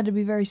was had to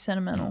be very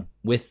sentimental.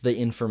 With the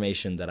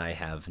information that I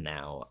have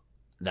now,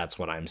 that's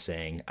what I'm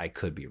saying. I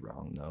could be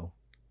wrong though.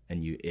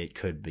 And it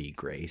could be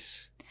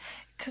Grace.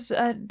 Because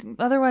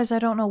otherwise, I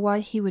don't know why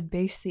he would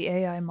base the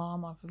AI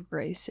mom off of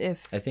Grace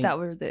if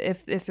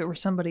it were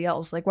somebody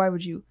else. Like, why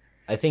would you?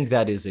 I think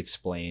that is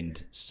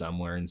explained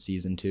somewhere in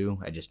season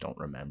 2. I just don't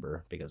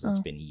remember because it's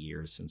been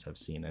years since I've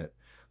seen it.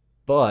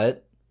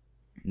 But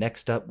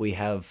next up, we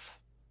have.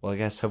 Well, I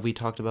guess have we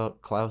talked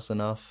about Klaus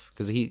enough?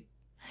 Because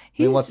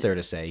what's there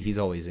to say? He's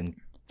always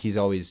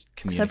communicating.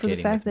 Except for the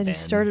fact that Ben. He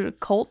started a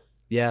cult.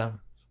 Yeah.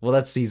 Well,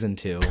 that's season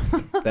 2.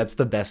 That's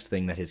the best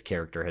thing that his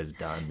character has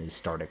done is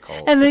start a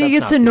cult. And then he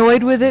gets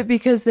annoyed with it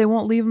because they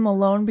won't leave him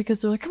alone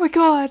because they're like, oh my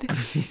God,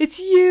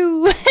 it's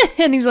you.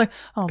 And he's like,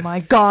 oh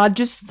my God,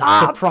 just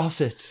stop. The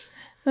prophet.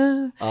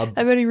 I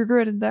bet he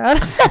regretted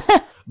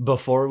that.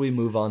 Before we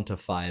move on to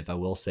 5, I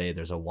will say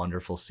there's a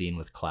wonderful scene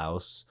with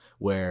Klaus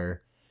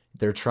where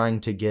they're trying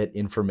to get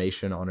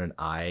information on an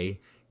eye.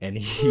 And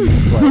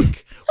he's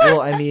like,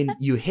 well, I mean,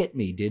 you hit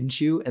me,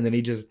 didn't you? And then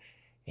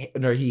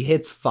he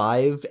hits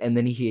 5 and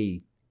then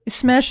he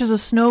smashes a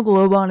snow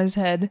globe on his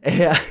head.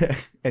 Yeah.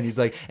 And he's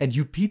like, and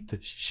you beat the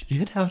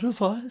shit out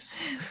of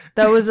us.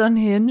 That was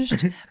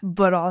unhinged,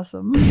 but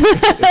awesome.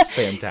 It's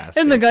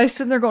fantastic. And the guy's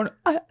sitting there going,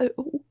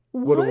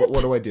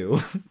 what do I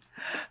do?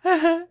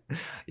 Yeah.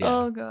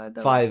 Oh God,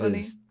 that 5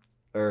 was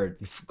funny.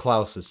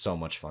 Klaus is so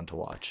much fun to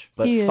watch.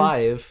 But he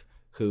 5,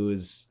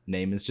 whose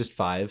name is just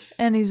 5.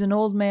 And he's an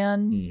old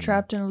man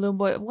trapped in a little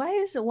boy. Why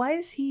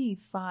is he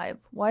 5?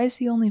 Why is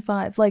he only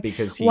 5? Like,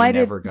 because he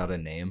never got a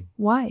name.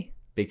 Why?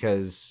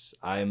 Because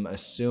I'm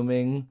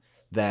assuming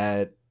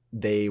that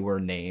they were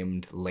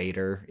named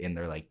later in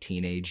their like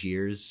teenage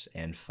years,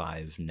 and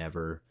 5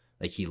 never,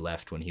 like, he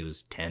left when he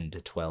was 10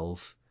 to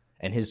 12,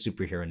 and his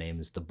superhero name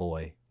is the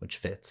Boy, which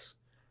fits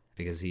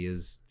because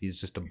he's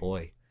just a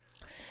boy.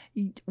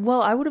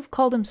 Well, I would have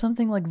called him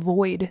something like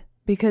Void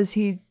because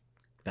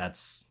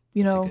That's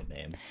you a know, good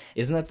name.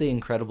 Isn't that The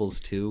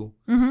Incredibles too?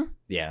 mm-hmm.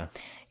 Yeah.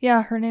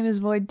 Yeah, her name is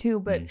Void too,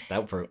 but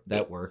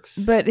that works.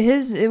 But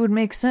it would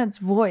make sense,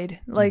 Void.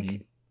 Like,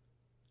 mm-hmm.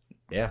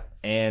 Yeah,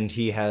 and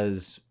he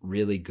has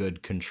really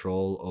good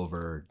control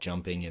over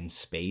jumping in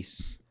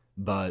space,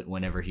 but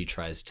whenever he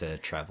tries to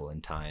travel in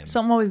time,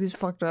 something always gets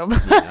fucked up.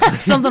 Yeah.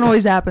 Something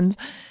always happens.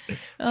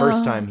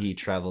 First time he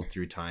traveled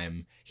through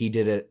time, he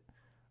did it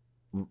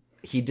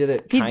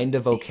kind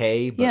of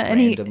okay, but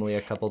randomly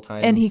a couple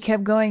times. And he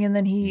kept going, and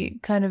then he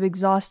kind of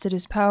exhausted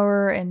his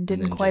power and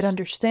didn't quite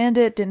understand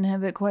it, didn't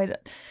have it quite,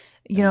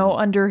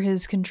 under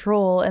his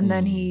control, and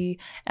then he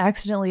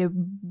accidentally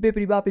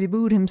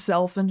bippity-boppity-booed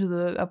himself into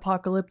the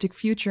apocalyptic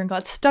future and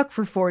got stuck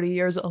for 40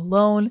 years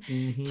alone,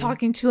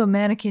 talking to a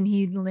mannequin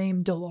he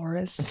named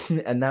Dolores.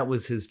 And that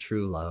was his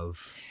true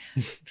love.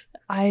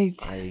 I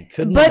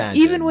couldn't but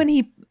imagine.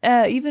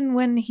 even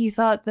when he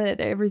thought that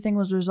everything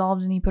was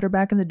resolved and he put her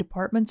back in the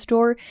department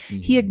store,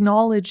 he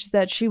acknowledged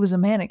that she was a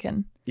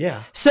mannequin.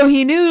 Yeah. So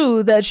he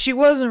knew that she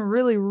wasn't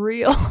really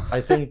real. I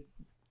think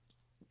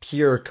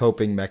pure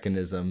coping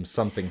mechanism,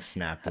 something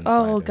snapped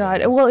inside. Oh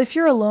God. Well, if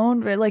you're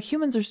alone, right, like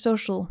humans are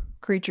social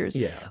creatures.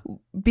 Yeah.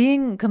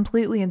 Being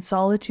completely in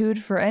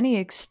solitude for any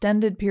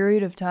extended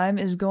period of time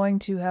is going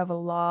to have a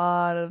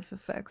lot of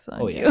effects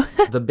on you.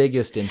 The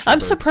biggest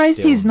I'm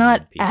surprised he's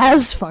not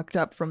as fucked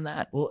up from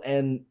that. Well,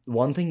 and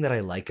one thing that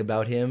I like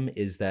about him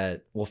is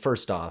that, well,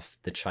 first off,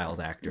 the child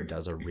actor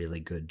does a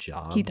really good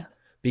job. He does.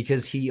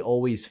 Because he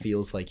always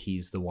feels like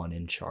he's the one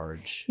in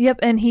charge. Yep,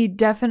 and he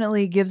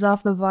definitely gives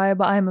off the vibe,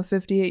 I'm a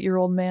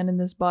 58-year-old man in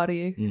this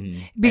body.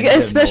 Mm-hmm.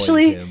 Because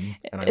especially him,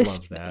 and I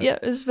love that. Yeah,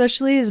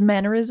 especially his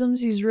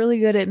mannerisms. He's really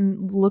good at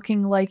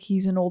looking like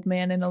he's an old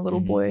man and a little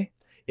boy.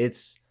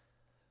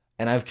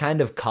 And I've kind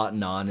of caught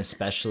on,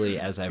 especially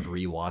as I've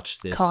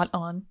rewatched this. Caught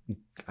on.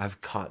 I've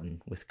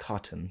cotton with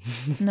cotton.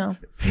 No.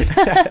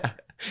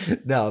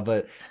 No,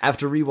 but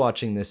after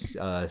rewatching this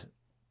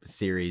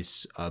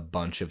series a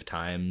bunch of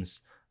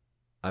times,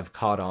 I've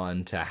caught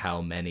on to how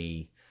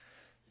many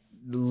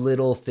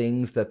little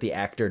things that the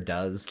actor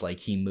does. Like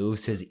he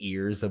moves his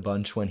ears a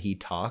bunch when he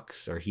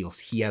talks, or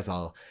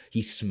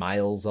he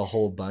smiles a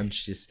whole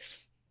bunch just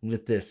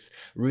with this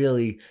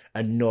really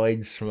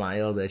annoyed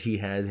smile that he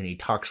has, and he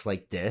talks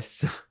like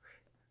this.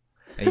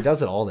 And he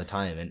does it all the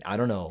time, and I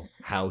don't know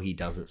how he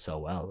does it so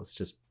well.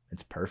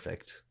 It's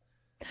perfect.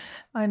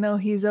 I know,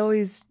 he's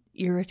always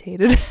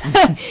irritated.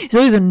 He's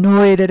always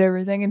annoyed at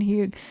everything, and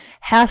he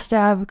has to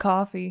have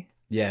coffee.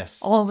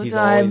 Yes, all the he's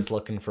time. Always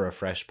looking for a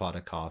fresh pot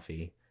of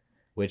coffee,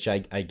 which I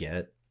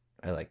get.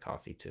 I like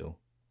coffee too.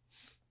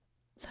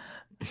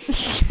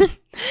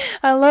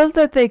 I love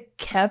that they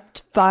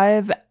kept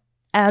Five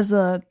as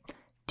a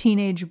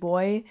teenage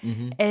boy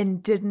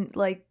and didn't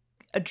like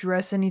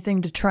address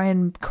anything to try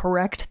and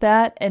correct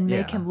that and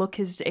make him look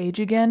his age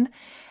again.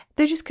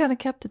 They just kind of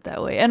kept it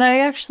that way, and I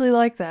actually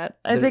like that.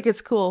 I think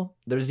it's cool.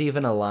 There's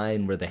even a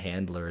line where the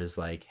handler is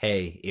like,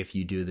 hey, if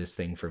you do this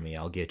thing for me,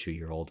 I'll get you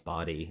your old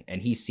body.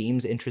 And he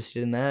seems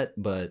interested in that,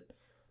 but...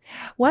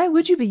 Why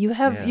would you be? You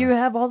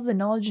have all the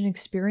knowledge and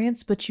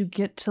experience, but you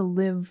get to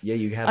live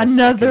you have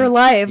another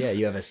life. Yeah,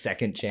 you have a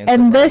second chance.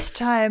 And this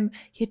time,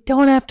 you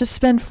don't have to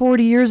spend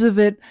 40 years of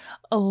it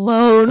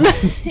alone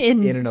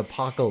in an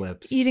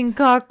apocalypse. Eating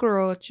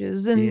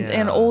cockroaches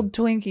and old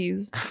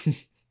Twinkies.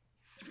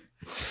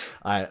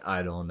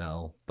 I don't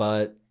know,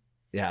 but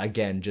yeah,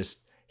 again,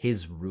 just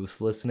his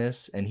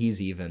ruthlessness, and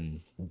he's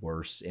even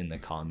worse in the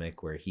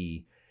comic where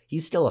he's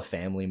still a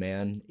family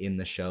man in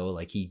the show.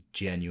 Like he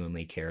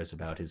genuinely cares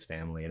about his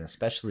family, and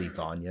especially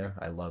Vanya.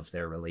 I love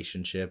their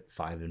relationship,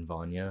 Five and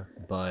Vanya,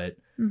 but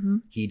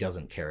he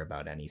doesn't care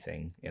about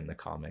anything in the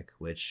comic,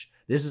 which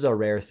this is a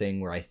rare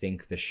thing where I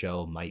think the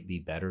show might be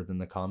better than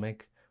the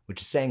comic. Which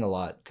is saying a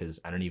lot,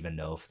 because I don't even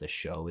know if the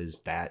show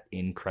is that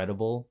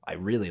incredible. I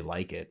really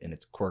like it, and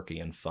it's quirky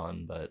and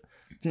fun, but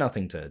it's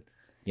nothing to,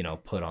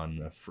 put on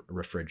the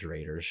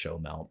refrigerator to show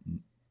melt.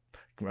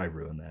 I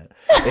ruined that.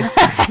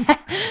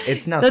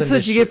 It's nothing. That's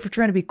what you get for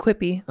trying to be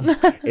quippy.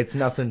 It's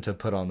nothing to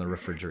put on the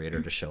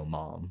refrigerator to show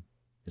mom,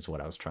 is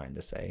what I was trying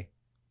to say.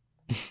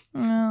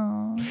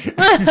 Oh.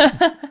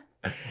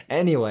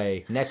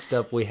 Anyway, next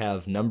up we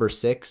have number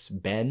 6,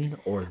 Ben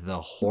or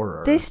the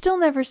Horror. They still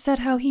never said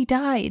how he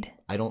died.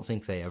 I don't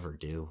think they ever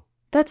do.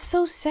 That's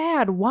so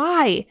sad.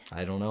 Why?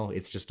 I don't know.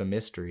 It's just a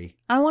mystery.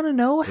 I want to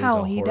know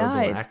how he died. It was a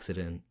horrible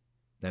accident.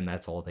 And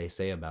that's all they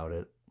say about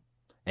it.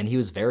 And he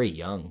was very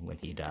young when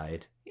he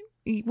died.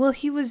 Well,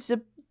 he was,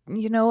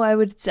 I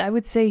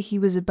would say he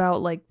was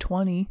about like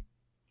 20.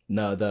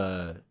 No,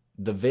 the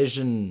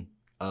vision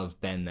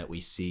of Ben that we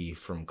see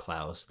from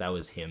Klaus, that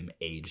was him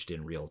aged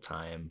in real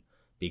time.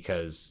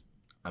 Because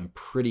I'm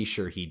pretty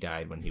sure he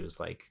died when he was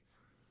like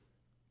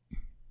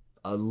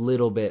a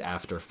little bit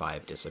after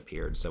 5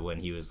 disappeared. So when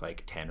he was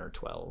like 10 or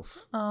 12.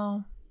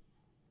 Oh,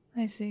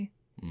 I see.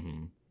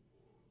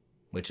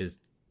 Which is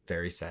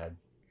very sad.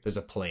 There's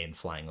a plane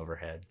flying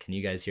overhead. Can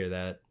you guys hear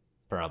that?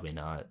 Probably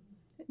not.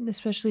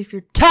 Especially if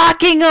you're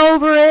talking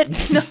over it.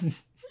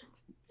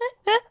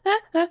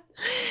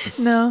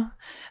 No.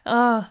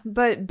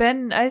 But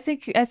Ben, I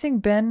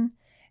think Ben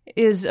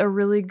is a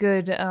really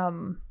good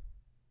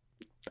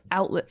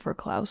outlet for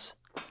Klaus.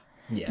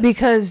 Yes.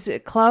 Because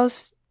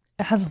Klaus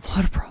has a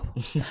lot of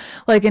problems.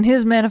 Like, in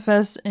his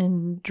manifest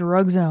in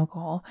drugs and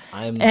alcohol.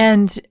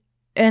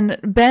 And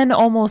Ben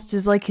almost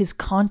is like his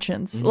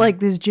conscience, like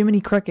this Jiminy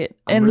Cricket.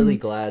 I'm really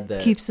glad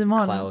that keeps him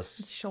on Klaus,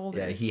 his shoulder.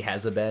 Yeah, he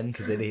has a Ben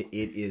because it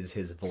is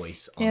his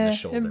voice on the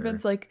shoulder. And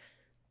Ben's like,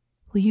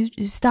 "Will you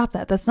stop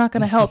that? That's not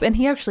going to help." And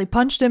he actually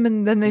punched him,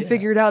 and then they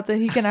figured out that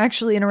he can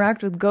actually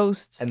interact with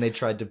ghosts. And they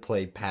tried to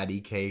play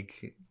patty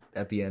cake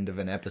at the end of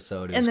an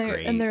episode. It was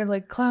great. And they're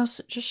like, "Klaus,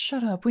 just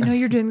shut up. We know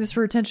you're doing this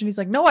for attention." He's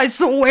like, "No, I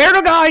swear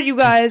to God, you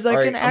guys,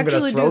 I can actually do this."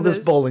 I'm going to throw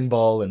this bowling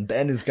ball, and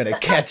Ben is going to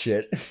catch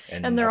it.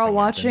 And they're all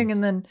watching,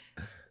 happens.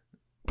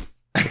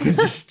 And then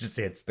just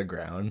hits the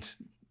ground.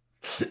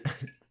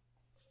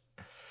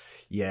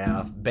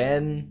 Yeah,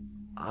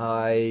 Ben,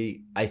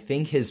 I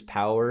think his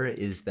power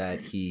is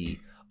that he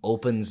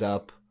opens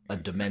up a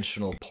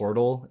dimensional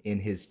portal in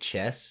his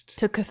chest.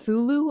 To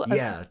Cthulhu?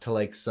 Yeah, to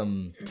like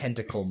some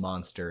tentacle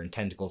monster, and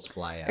tentacles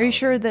fly out. Are you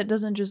sure that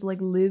doesn't just like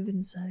live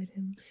inside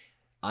him?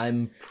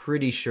 I'm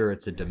pretty sure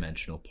it's a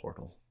dimensional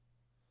portal.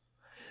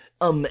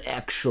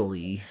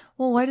 Actually.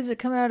 Well, why does it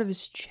come out of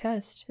his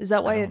chest? Is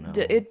that why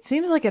it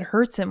seems like it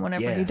hurts him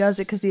whenever he does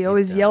it, because he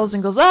always yells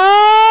and goes,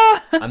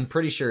 "Ah!" I'm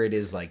pretty sure it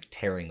is like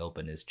tearing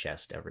open his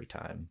chest every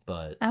time,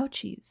 but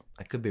ouchies.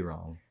 I could be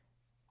wrong.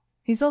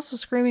 He's also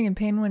screaming in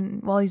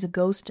pain while he's a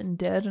ghost and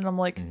dead, and I'm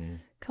like,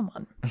 come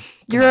on.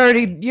 You're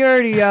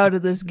already out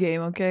of this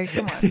game, okay?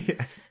 Come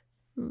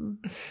on.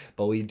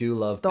 But we do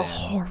love the Ben.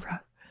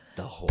 horror.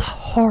 The horror. The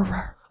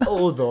horror.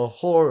 Oh, the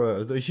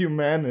horror, the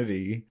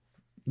humanity.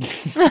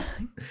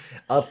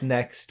 Up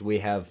next, we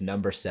have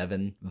number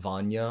 7,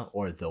 Vanya,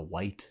 or the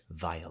White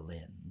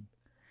Violin.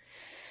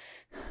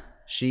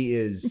 She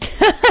is,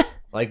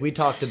 like we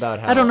talked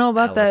about how I don't know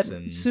about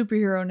Allison, that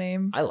superhero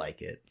name. I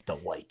like it. The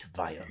White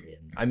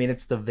Violin. I mean,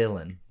 it's the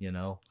villain, you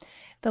know?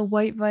 The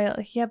White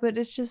Violin. Yeah, but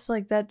it's just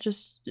like that,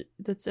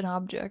 that's an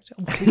object.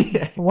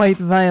 White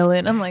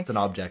Violin. I'm like, it's an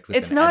object with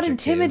it's an not adjective.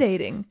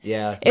 Intimidating.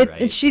 Yeah,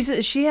 right.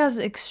 She has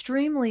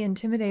extremely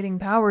intimidating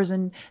powers,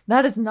 and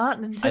that is not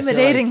an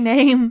intimidating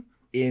name.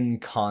 In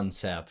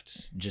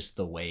concept, just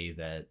the way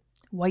that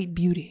White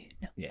Beauty.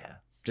 No. Yeah,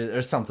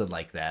 or something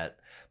like that.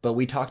 But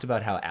we talked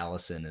about how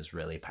Allison is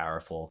really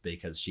powerful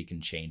because she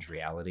can change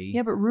reality.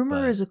 Yeah, but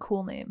Rumor is a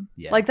cool name.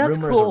 Yeah, like that's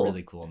Rumor's cool. a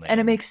really cool name, and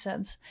it makes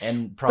sense.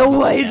 And probably the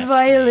White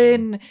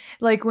Violin.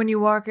 Like when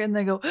you walk in,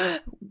 they go,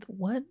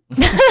 "What?"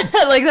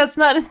 Like that's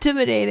not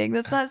intimidating.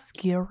 That's not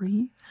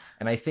scary.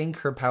 And I think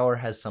her power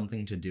has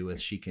something to do with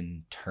she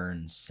can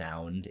turn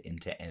sound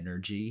into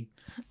energy,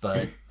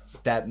 but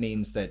that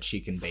means that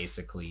she can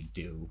basically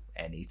do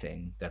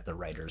anything that the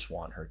writers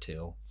want her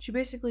to. She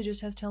basically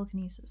just has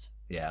telekinesis.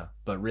 Yeah,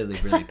 but really,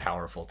 really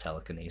powerful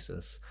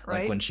telekinesis. Right?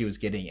 Like when she was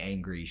getting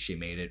angry, she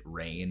made it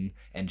rain,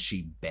 and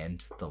she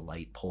bent the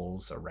light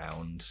poles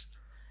around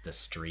the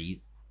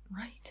street.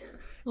 Right.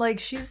 Like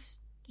she's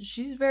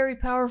very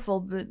powerful,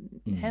 but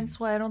hence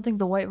why I don't think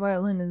the White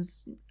Violin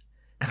is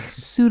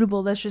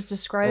suitable. That's just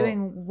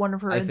describing one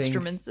of her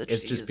instruments that she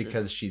uses. It's just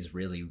because she's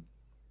really...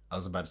 I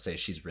was about to say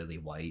she's really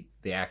white,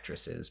 the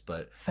actress is,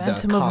 but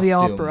Phantom the of the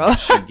Opera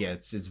she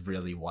gets is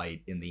really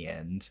white in the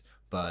end.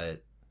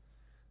 But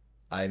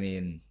I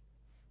mean,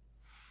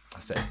 I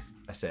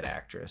said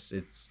actress.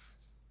 It's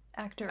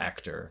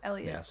actor.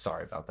 Elliot. Yeah,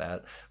 sorry about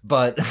that.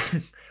 But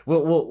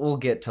we'll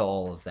get to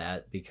all of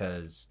that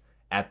because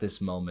at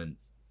this moment,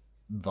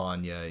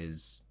 Vanya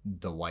is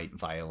the White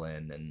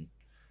Violin, and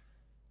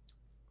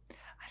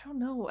I don't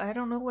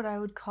know what I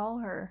would call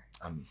her.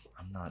 I'm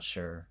not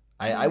sure.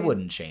 I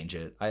wouldn't change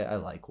it. I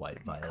like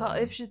White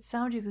Violin. If she'd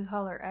sound, you could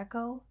call her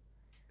Echo.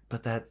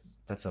 But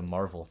that's a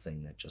Marvel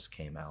thing that just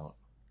came out.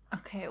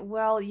 Okay,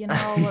 well,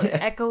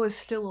 Echo is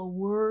still a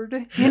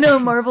word.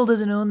 Marvel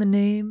doesn't own the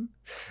name.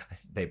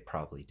 They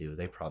probably do.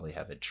 They probably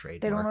have it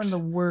trademarked. They don't own the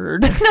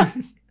word.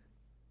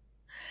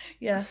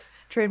 Yeah,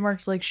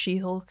 trademarked like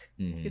She-Hulk.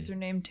 Gets her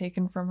name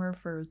taken from her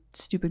for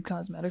stupid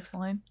cosmetics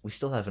line. We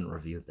still haven't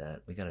reviewed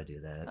that. We got to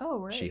do that. Oh,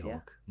 right.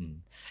 She-Hulk.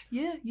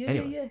 Yeah.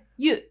 Anyway.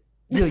 Yeah.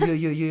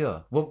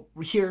 Well,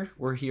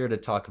 we're here to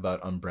talk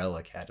about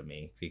Umbrella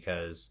Academy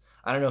because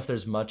I don't know if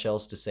there's much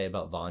else to say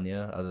about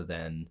Vanya other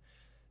than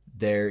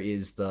there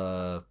is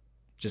the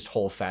just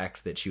whole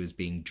fact that she was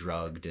being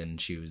drugged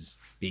and she was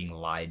being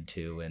lied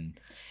to, and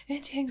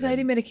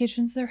anti-anxiety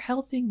medications, they're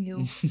helping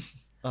you.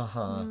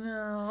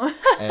 No.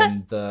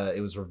 And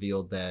it was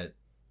revealed that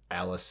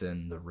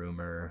Allison, the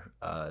rumor,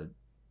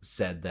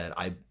 said that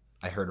I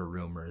heard a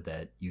rumor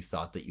that you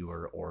thought that you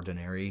were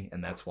ordinary,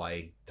 and that's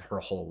why her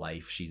whole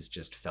life she's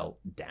just felt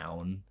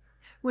down.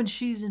 When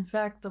she's, in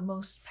fact, the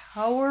most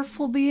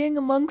powerful being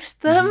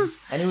amongst them.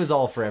 And it was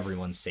all for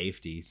everyone's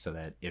safety, so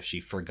that if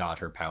she forgot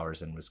her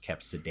powers and was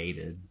kept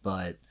sedated.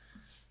 But,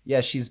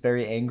 yeah, she's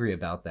very angry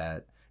about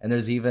that. And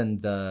there's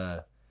even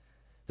the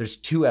there's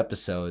 2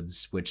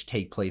 episodes which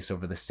take place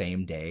over the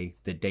same day.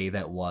 The Day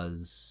That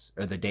Was,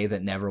 or The Day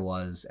That Never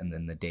Was, and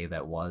then The Day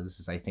That Was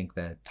is, I think,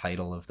 the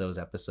title of those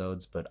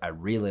episodes. But I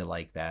really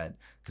like that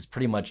because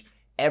pretty much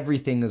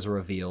everything is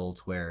revealed,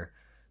 where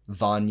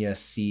Vanya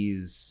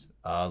sees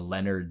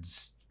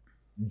Leonard's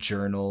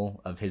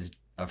journal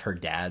of her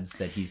dad's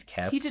that he's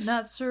kept. He did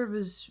not serve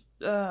as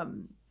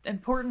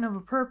important of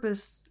a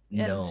purpose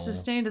and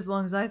sustained as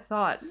long as I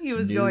thought he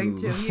was going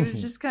to. He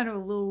was just kind of a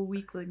little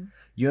weakling.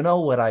 You know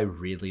what I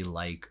really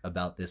like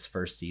about this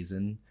first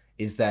season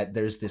is that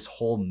there's this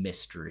whole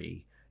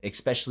mystery,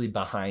 especially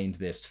behind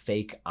this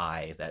fake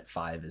eye that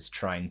 5 is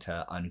trying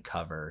to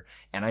uncover.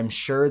 And I'm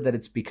sure that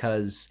it's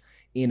because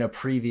in a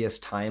previous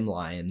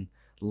timeline,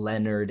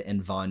 Leonard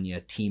and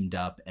Vanya teamed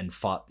up and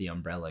fought the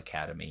Umbrella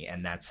Academy,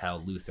 and that's how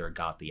Luther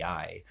got the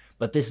eye.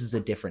 But this is a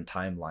different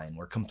timeline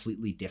where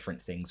completely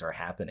different things are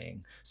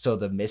happening. So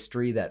the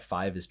mystery that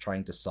 5 is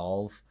trying to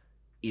solve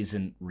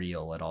isn't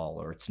real at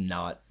all, or it's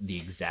not the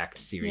exact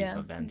series of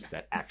events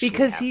that actually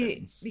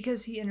happens.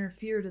 Because he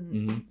interfered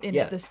in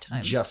it this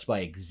time. Just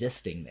by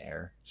existing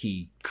there,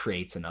 he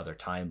creates another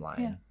timeline.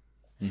 Yeah.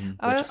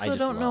 I also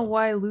don't know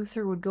why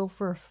Luther would go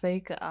for a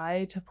fake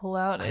eye to pull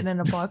out in an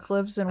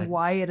apocalypse and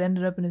why it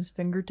ended up in his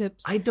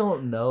fingertips. I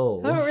don't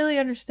know. I don't really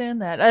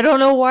understand that. I don't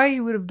know why he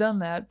would have done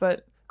that,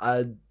 but...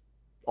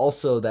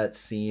 Also, that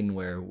scene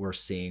where we're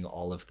seeing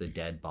all of the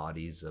dead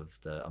bodies of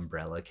the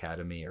Umbrella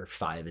Academy, or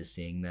 5 is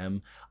seeing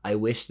them. I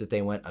wish that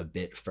they went a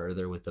bit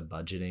further with the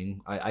budgeting.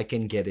 I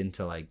can get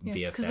into like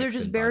VFX because they're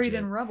just buried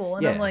in rubble,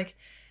 and I'm like...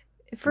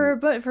 For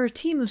a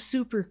team of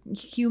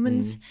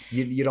superhumans,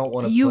 you don't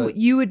want to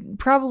you would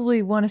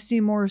probably want to see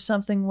more of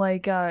something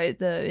like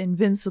the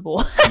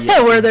Invincible,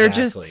 where they're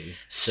just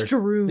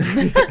strewn,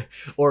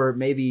 or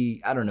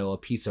maybe, I don't know, a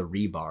piece of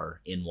rebar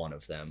in one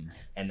of them,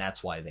 and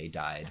that's why they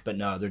died. But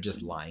no, they're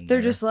just lying. They're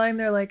just lying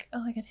there, like,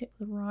 oh, I got hit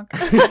with a rock.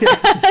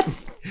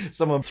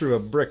 Someone threw a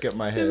brick at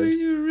my head. Someone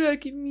threw a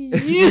rock at me.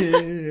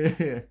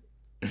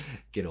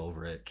 Get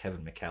over it.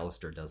 Kevin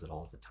McAllister does it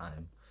all the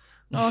time.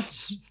 Oh,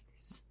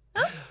 jeez.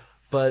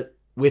 But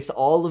with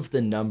all of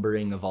the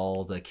numbering of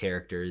all the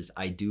characters,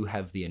 I do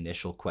have the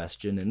initial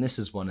question, and this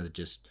is one of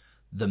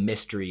the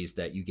mysteries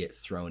that you get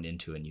thrown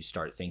into and you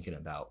start thinking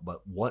about.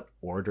 But what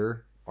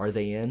order are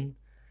they in?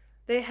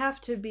 They have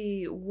to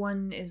be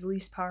 1 is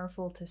least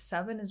powerful to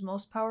 7 is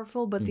most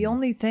powerful, but the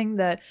only thing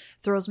that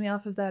throws me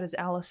off of that is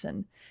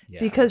Allison.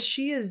 Yeah. Because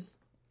she is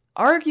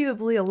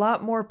arguably a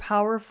lot more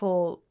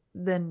powerful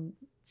than...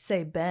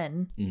 say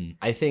Ben.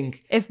 I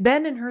think if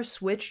Ben and her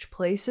switched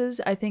places,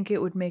 I think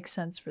it would make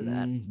sense for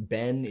that.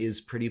 Ben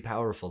is pretty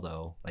powerful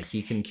though. Like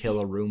he can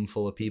kill a room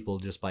full of people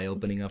just by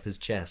opening up his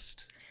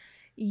chest.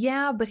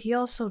 Yeah, but he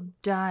also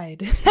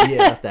died.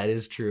 Yeah, that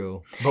is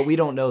true. But we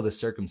don't know the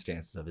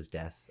circumstances of his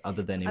death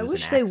other than it was an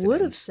accident. I wish they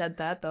would have said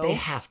that though. They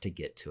have to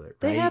get to it,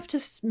 right? They have to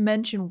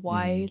mention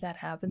why that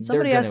happened.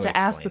 Somebody has to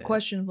ask the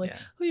question like,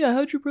 oh yeah,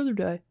 how'd your brother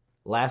die?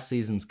 Last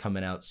season's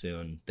coming out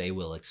soon. They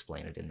will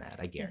explain it in that.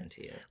 I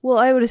guarantee it. Well,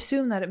 I would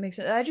assume that it makes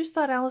sense. I just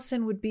thought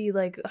Allison would be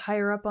like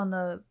higher up on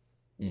the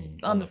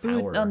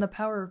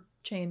power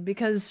chain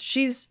because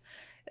she's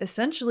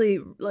essentially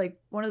like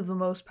one of the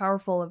most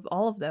powerful of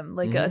all of them,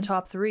 like a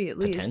top 3 at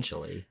least.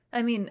 Potentially.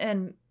 I mean,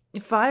 and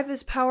 5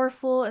 is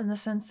powerful in the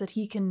sense that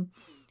he can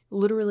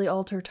literally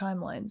alter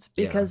timelines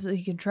because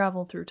he can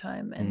travel through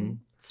time and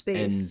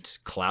space. And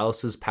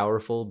Klaus is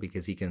powerful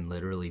because he can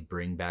literally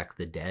bring back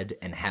the dead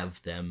and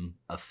have them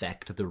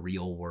affect the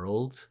real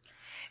world.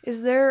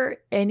 Is there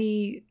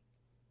any...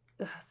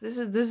 This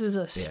is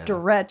a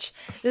stretch.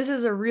 This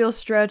is a real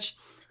stretch.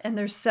 And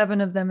there's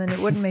 7 of them, and it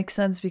wouldn't make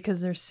sense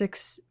because there's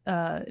 6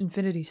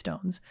 Infinity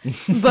Stones.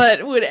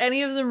 But would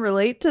any of them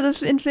relate to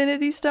the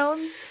Infinity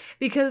Stones?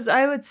 Because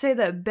I would say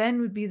that Ben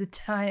would be the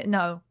time...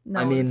 No.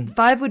 I mean,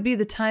 5 would be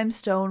the Time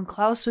Stone.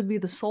 Klaus would be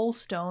the Soul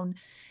Stone.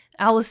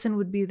 Allison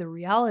would be the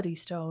Reality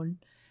Stone.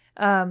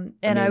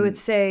 I would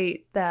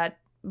say that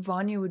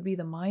Vanya would be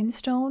the Mind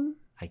Stone.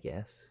 I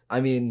guess.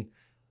 I mean,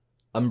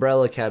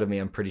 Umbrella Academy,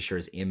 I'm pretty sure,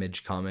 is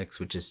Image Comics,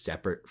 which is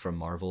separate from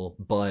Marvel,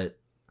 But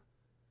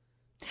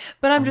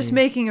I'm just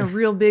making a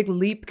real big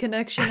leap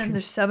connection, and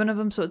there's 7 of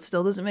them, so it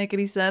still doesn't make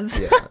any sense.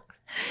 Yeah.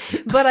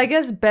 But I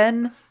guess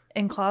Ben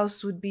and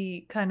Klaus would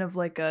be kind of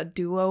like a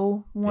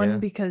duo one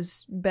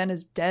because Ben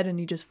is dead and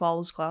he just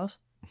follows Klaus.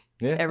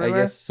 Yeah, everywhere.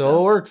 I guess so.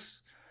 It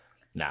works.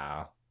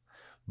 Nah.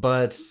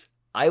 But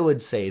I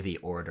would say the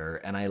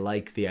order, and I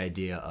like the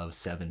idea of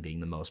 7 being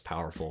the most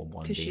powerful,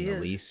 1 being the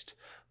least.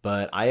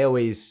 But I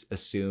always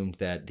assumed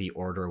that the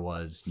order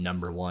was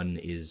number 1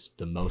 is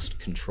the most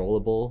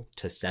controllable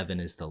to 7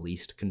 is the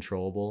least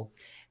controllable.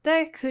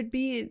 That could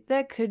be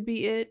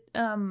it.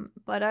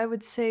 But I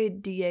would say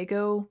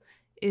Diego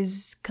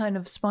is kind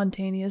of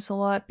spontaneous a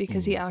lot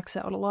because he acts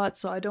out a lot.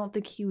 So I don't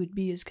think he would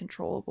be as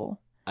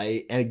controllable.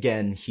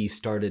 Again, he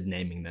started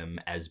naming them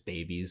as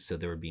babies, so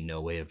there would be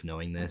no way of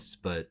knowing this.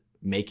 But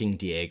making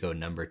Diego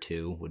number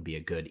 2 would be a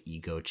good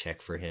ego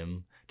check for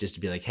him. Just to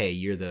be like, hey,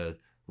 you're the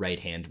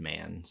right-hand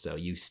man, so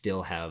you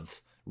still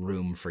have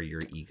room for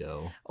your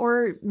ego.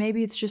 Or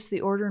maybe it's just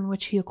the order in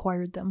which he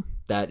acquired them.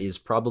 That is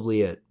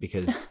probably it,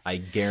 because I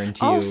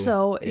guarantee you.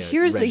 Also,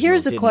 here's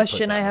a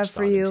question I have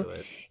for you.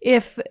 It.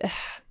 If,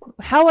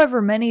 however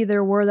many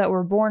there were that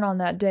were born on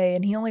that day,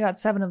 and he only got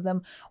 7 of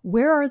them,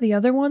 where are the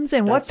other ones,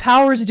 and what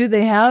powers do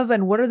they have,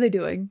 and what are they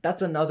doing?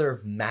 That's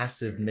another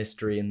massive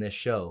mystery in this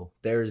show.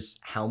 There's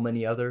how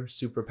many other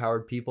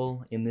superpowered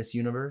people in this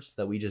universe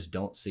that we just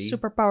don't see?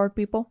 Superpowered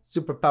people.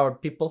 Superpowered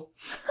people.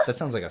 That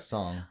sounds like a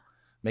song.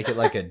 Make it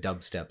like a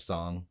dubstep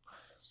song.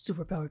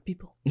 Superpowered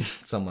people.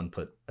 Someone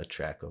put a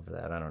track over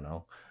that. I don't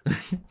know.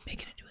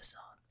 Make it into a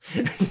song.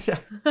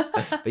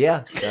 But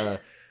yeah,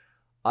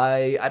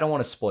 I don't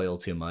want to spoil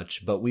too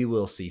much, but we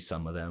will see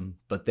some of them.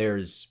 But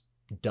there's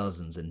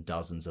dozens and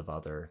dozens of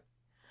other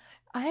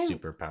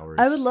superpowers.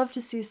 I would love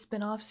to see a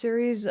spin-off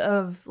series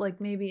of,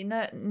 like, maybe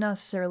not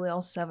necessarily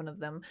all 7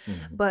 of them,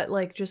 but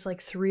like just like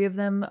 3 of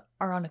them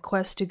are on a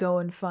quest to go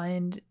and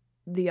find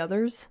the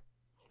others.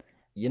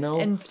 You know,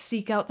 and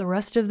seek out the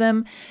rest of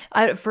them.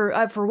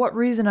 For what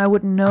reason I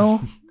wouldn't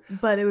know,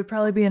 but it would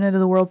probably be an end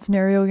of the world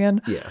scenario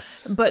again.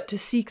 Yes. But to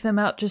seek them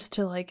out, just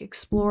to like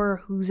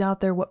explore who's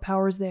out there, what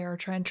powers they are,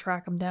 try and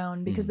track them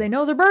down, because they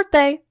know their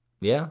birthday.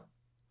 Yeah.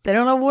 They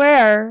don't know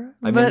where.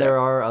 I mean, there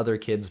are other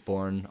kids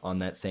born on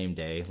that same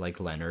day, like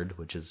Leonard,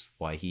 which is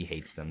why he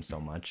hates them so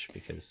much,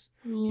 because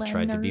he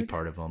tried to be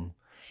part of them.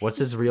 What's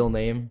his real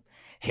name?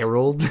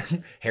 Harold?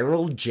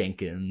 Harold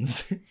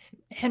Jenkins.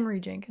 Henry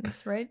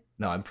Jenkins, right?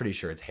 No, I'm pretty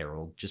sure it's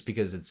Harold, just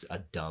because it's a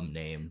dumb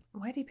name.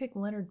 Why'd he pick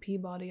Leonard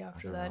Peabody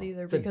after that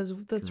either? It's because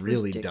that's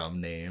really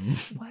dumb name.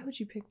 Why would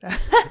you pick that?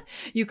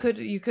 You could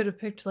have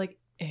picked like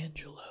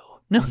Angelo.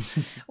 No.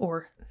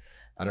 Or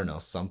I don't know,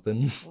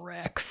 something.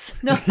 Rex.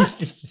 No.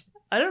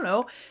 I don't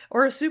know.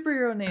 Or a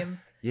superhero name.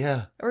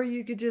 Yeah. Or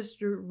you could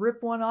just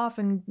rip one off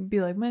and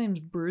be like, my name's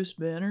Bruce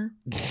Banner.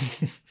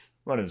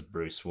 My name's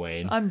Bruce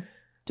Wayne. I'm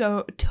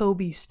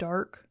Toby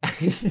Stark.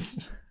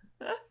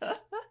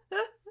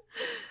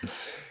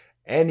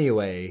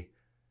 Anyway,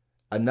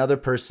 another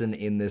person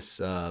in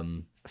this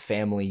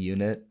family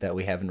unit that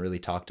we haven't really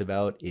talked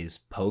about is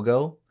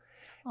Pogo.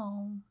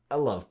 Oh, I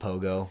love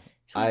Pogo.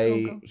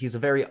 He's a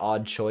very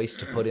odd choice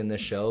to put in the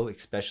show,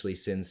 especially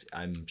since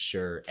I'm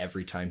sure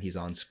every time he's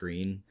on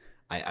screen,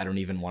 I don't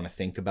even want to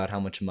think about how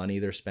much money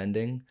they're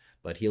spending,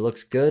 but he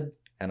looks good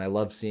and I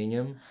love seeing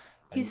him.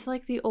 He's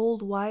like the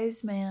old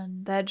wise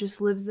man that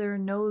just lives there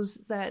and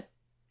knows that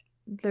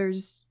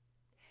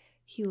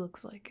he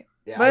looks like him.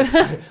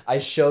 Yeah, I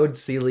showed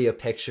Celie a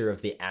picture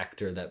of the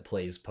actor that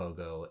plays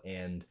Pogo,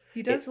 and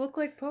he does look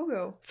like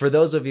Pogo. For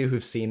those of you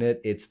who've seen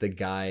it, it's the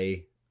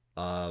guy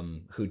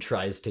who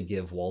tries to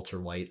give Walter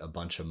White a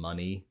bunch of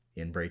money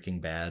in Breaking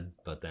Bad,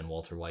 but then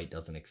Walter White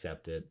doesn't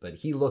accept it. But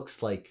he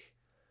looks like,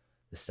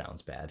 this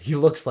sounds bad, he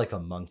looks like a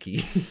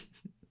monkey.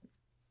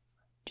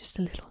 Just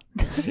a little.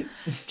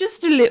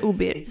 Just a little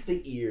bit. It's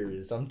the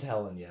ears, I'm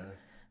telling you.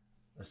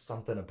 There's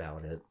something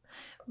about it.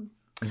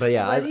 But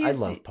yeah, I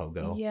love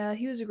Pogo. Yeah,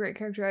 he was a great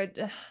character.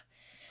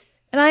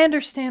 And I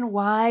understand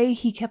why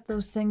he kept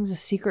those things a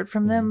secret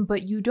from them,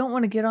 but you don't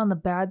want to get on the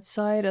bad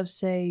side of,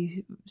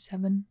 say,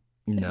 7?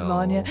 No.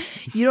 Vanya.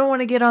 You don't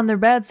want to get on their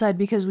bad side,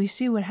 because we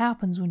see what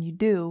happens when you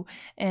do,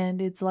 and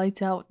it's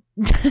lights out.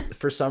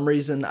 For some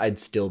reason, I'd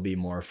still be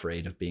more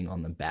afraid of being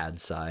on the bad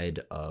side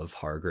of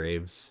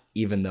Hargraves,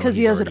 even though because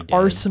he has an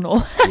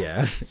arsenal.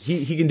 Yeah,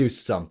 he can do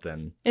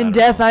something. In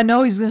death, I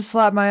know he's gonna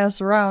slap my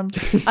ass around.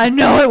 I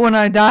know it when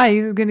I die.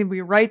 He's gonna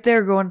be right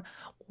there going,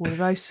 "What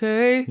did I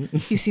say?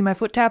 You see my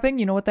foot tapping?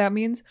 You know what that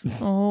means?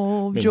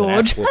 Oh, means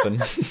George."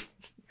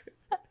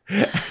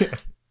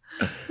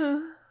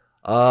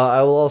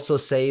 I will also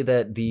say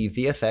that the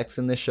VFX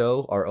in the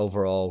show are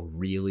overall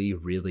really,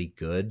 really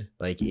good.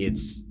 Like,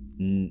 it's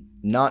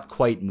not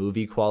quite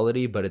movie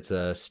quality, but it's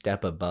a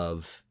step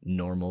above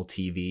normal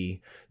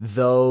TV.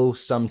 Though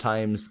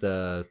sometimes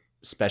the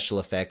special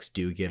effects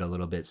do get a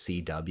little bit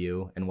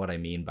CW. And what I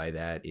mean by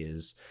that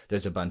is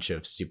there's a bunch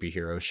of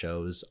superhero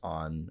shows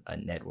on a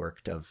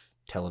network of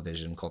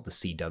television called the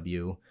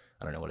CW.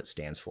 I don't know what it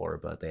stands for,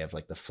 but they have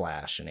like the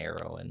Flash and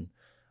Arrow and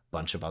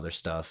bunch of other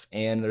stuff,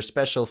 and their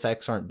special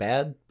effects aren't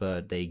bad,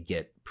 but they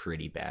get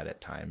pretty bad at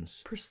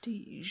times.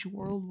 Prestige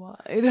worldwide.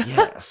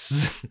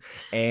 Yes.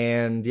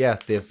 And yeah,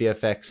 the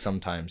VFX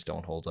sometimes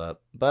don't hold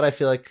up, but I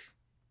feel like,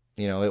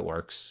 it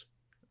works.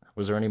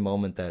 Was there any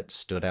moment that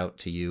stood out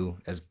to you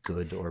as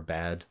good or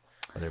bad,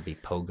 whether it be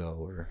Pogo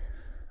or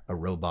a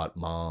robot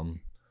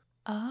mom?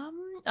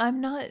 I'm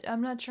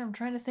not sure. I'm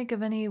trying to think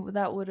of any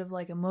that would have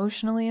like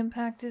emotionally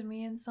impacted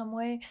me in some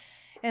way.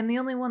 And the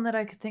only one that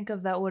I could think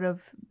of that would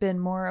have been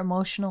more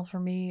emotional for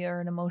me, or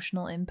an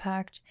emotional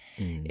impact,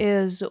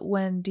 is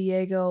when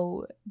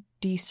Diego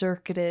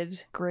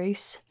de-circuited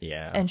Grace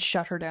and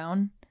shut her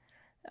down.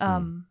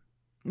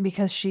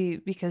 Because she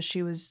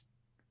was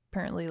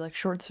apparently like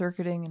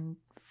short-circuiting and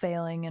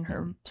failing in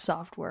her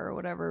software or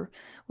whatever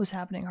was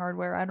happening,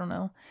 hardware. I don't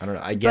know.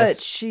 I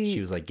guess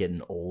she was like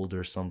getting old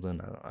or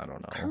something. I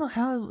don't know. I don't know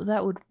how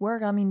that would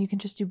work. I mean, you can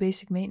just do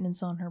basic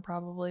maintenance on her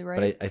probably,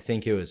 right? But I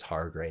think it was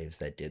Hargraves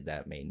that did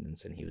that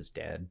maintenance, and he was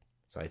dead.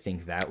 So I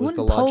think that was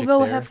Wouldn't the logic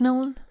Pogo there. have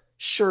known?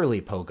 Surely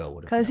Pogo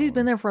would have known. Because he's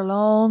been there for a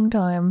long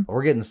time.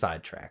 We're getting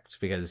sidetracked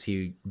because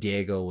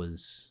Diego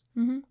was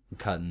Mm-hmm.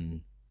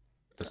 cutting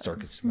the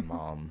circus to the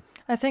mom.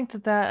 I think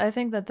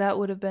that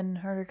would have been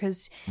harder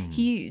because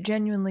he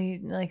genuinely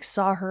like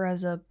saw her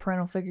as a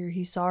parental figure.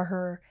 He saw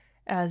her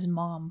as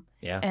mom.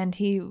 Yeah. And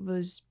he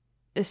was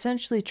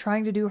essentially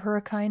trying to do her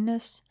a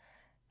kindness.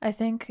 I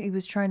think he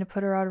was trying to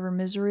put her out of her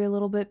misery a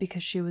little bit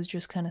because she was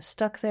just kind of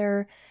stuck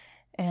there.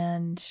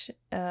 And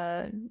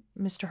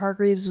Mr.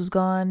 Hargreaves was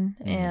gone,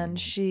 and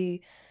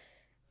she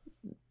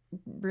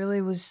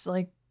really was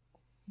like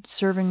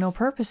serving no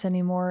purpose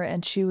anymore,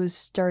 and she was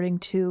starting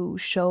to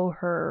show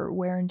her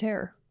wear and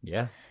tear.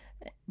 Yeah.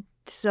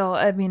 So,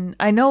 I mean,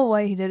 I know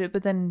why he did it,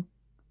 but then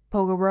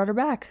Pogo brought her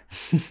back.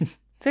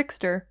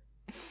 Fixed her.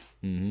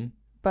 Mm-hmm.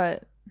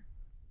 But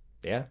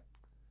yeah.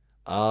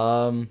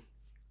 I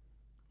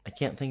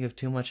can't think of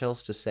too much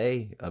else to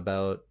say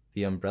about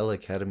the Umbrella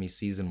Academy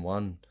Season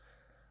 1.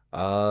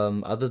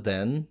 Other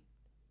than,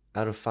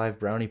 out of 5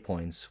 brownie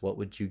points, what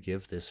would you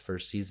give this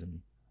first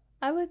season?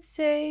 I would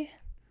say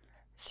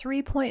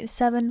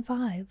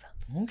 3.75.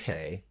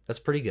 Okay, that's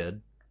pretty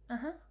good.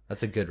 Uh-huh.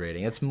 That's a good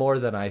rating. It's more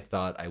than I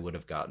thought I would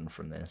have gotten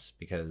from this,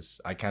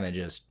 because I kind of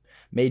just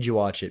made you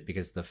watch it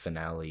because the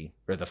finale,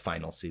 or the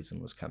final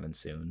season, was coming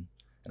soon,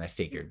 and I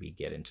figured we'd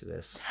get into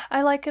this.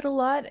 I like it a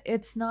lot.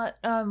 It's not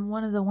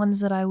one of the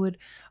ones that I would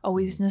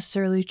always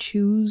necessarily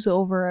choose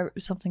over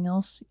something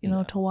else,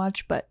 to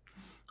watch, but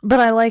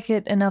I like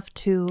it enough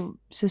to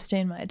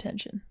sustain my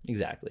attention.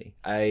 Exactly.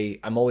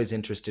 I'm always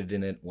interested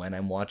in it when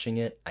I'm watching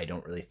it. I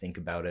don't really think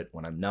about it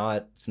when I'm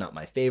not. It's not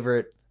my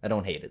favorite. I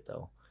don't hate it,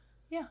 though.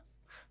 Yeah.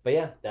 But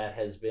yeah, that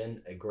has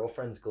been a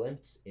girlfriend's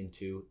glimpse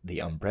into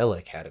the Umbrella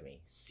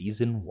Academy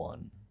Season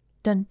 1.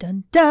 Dun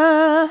dun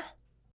dun!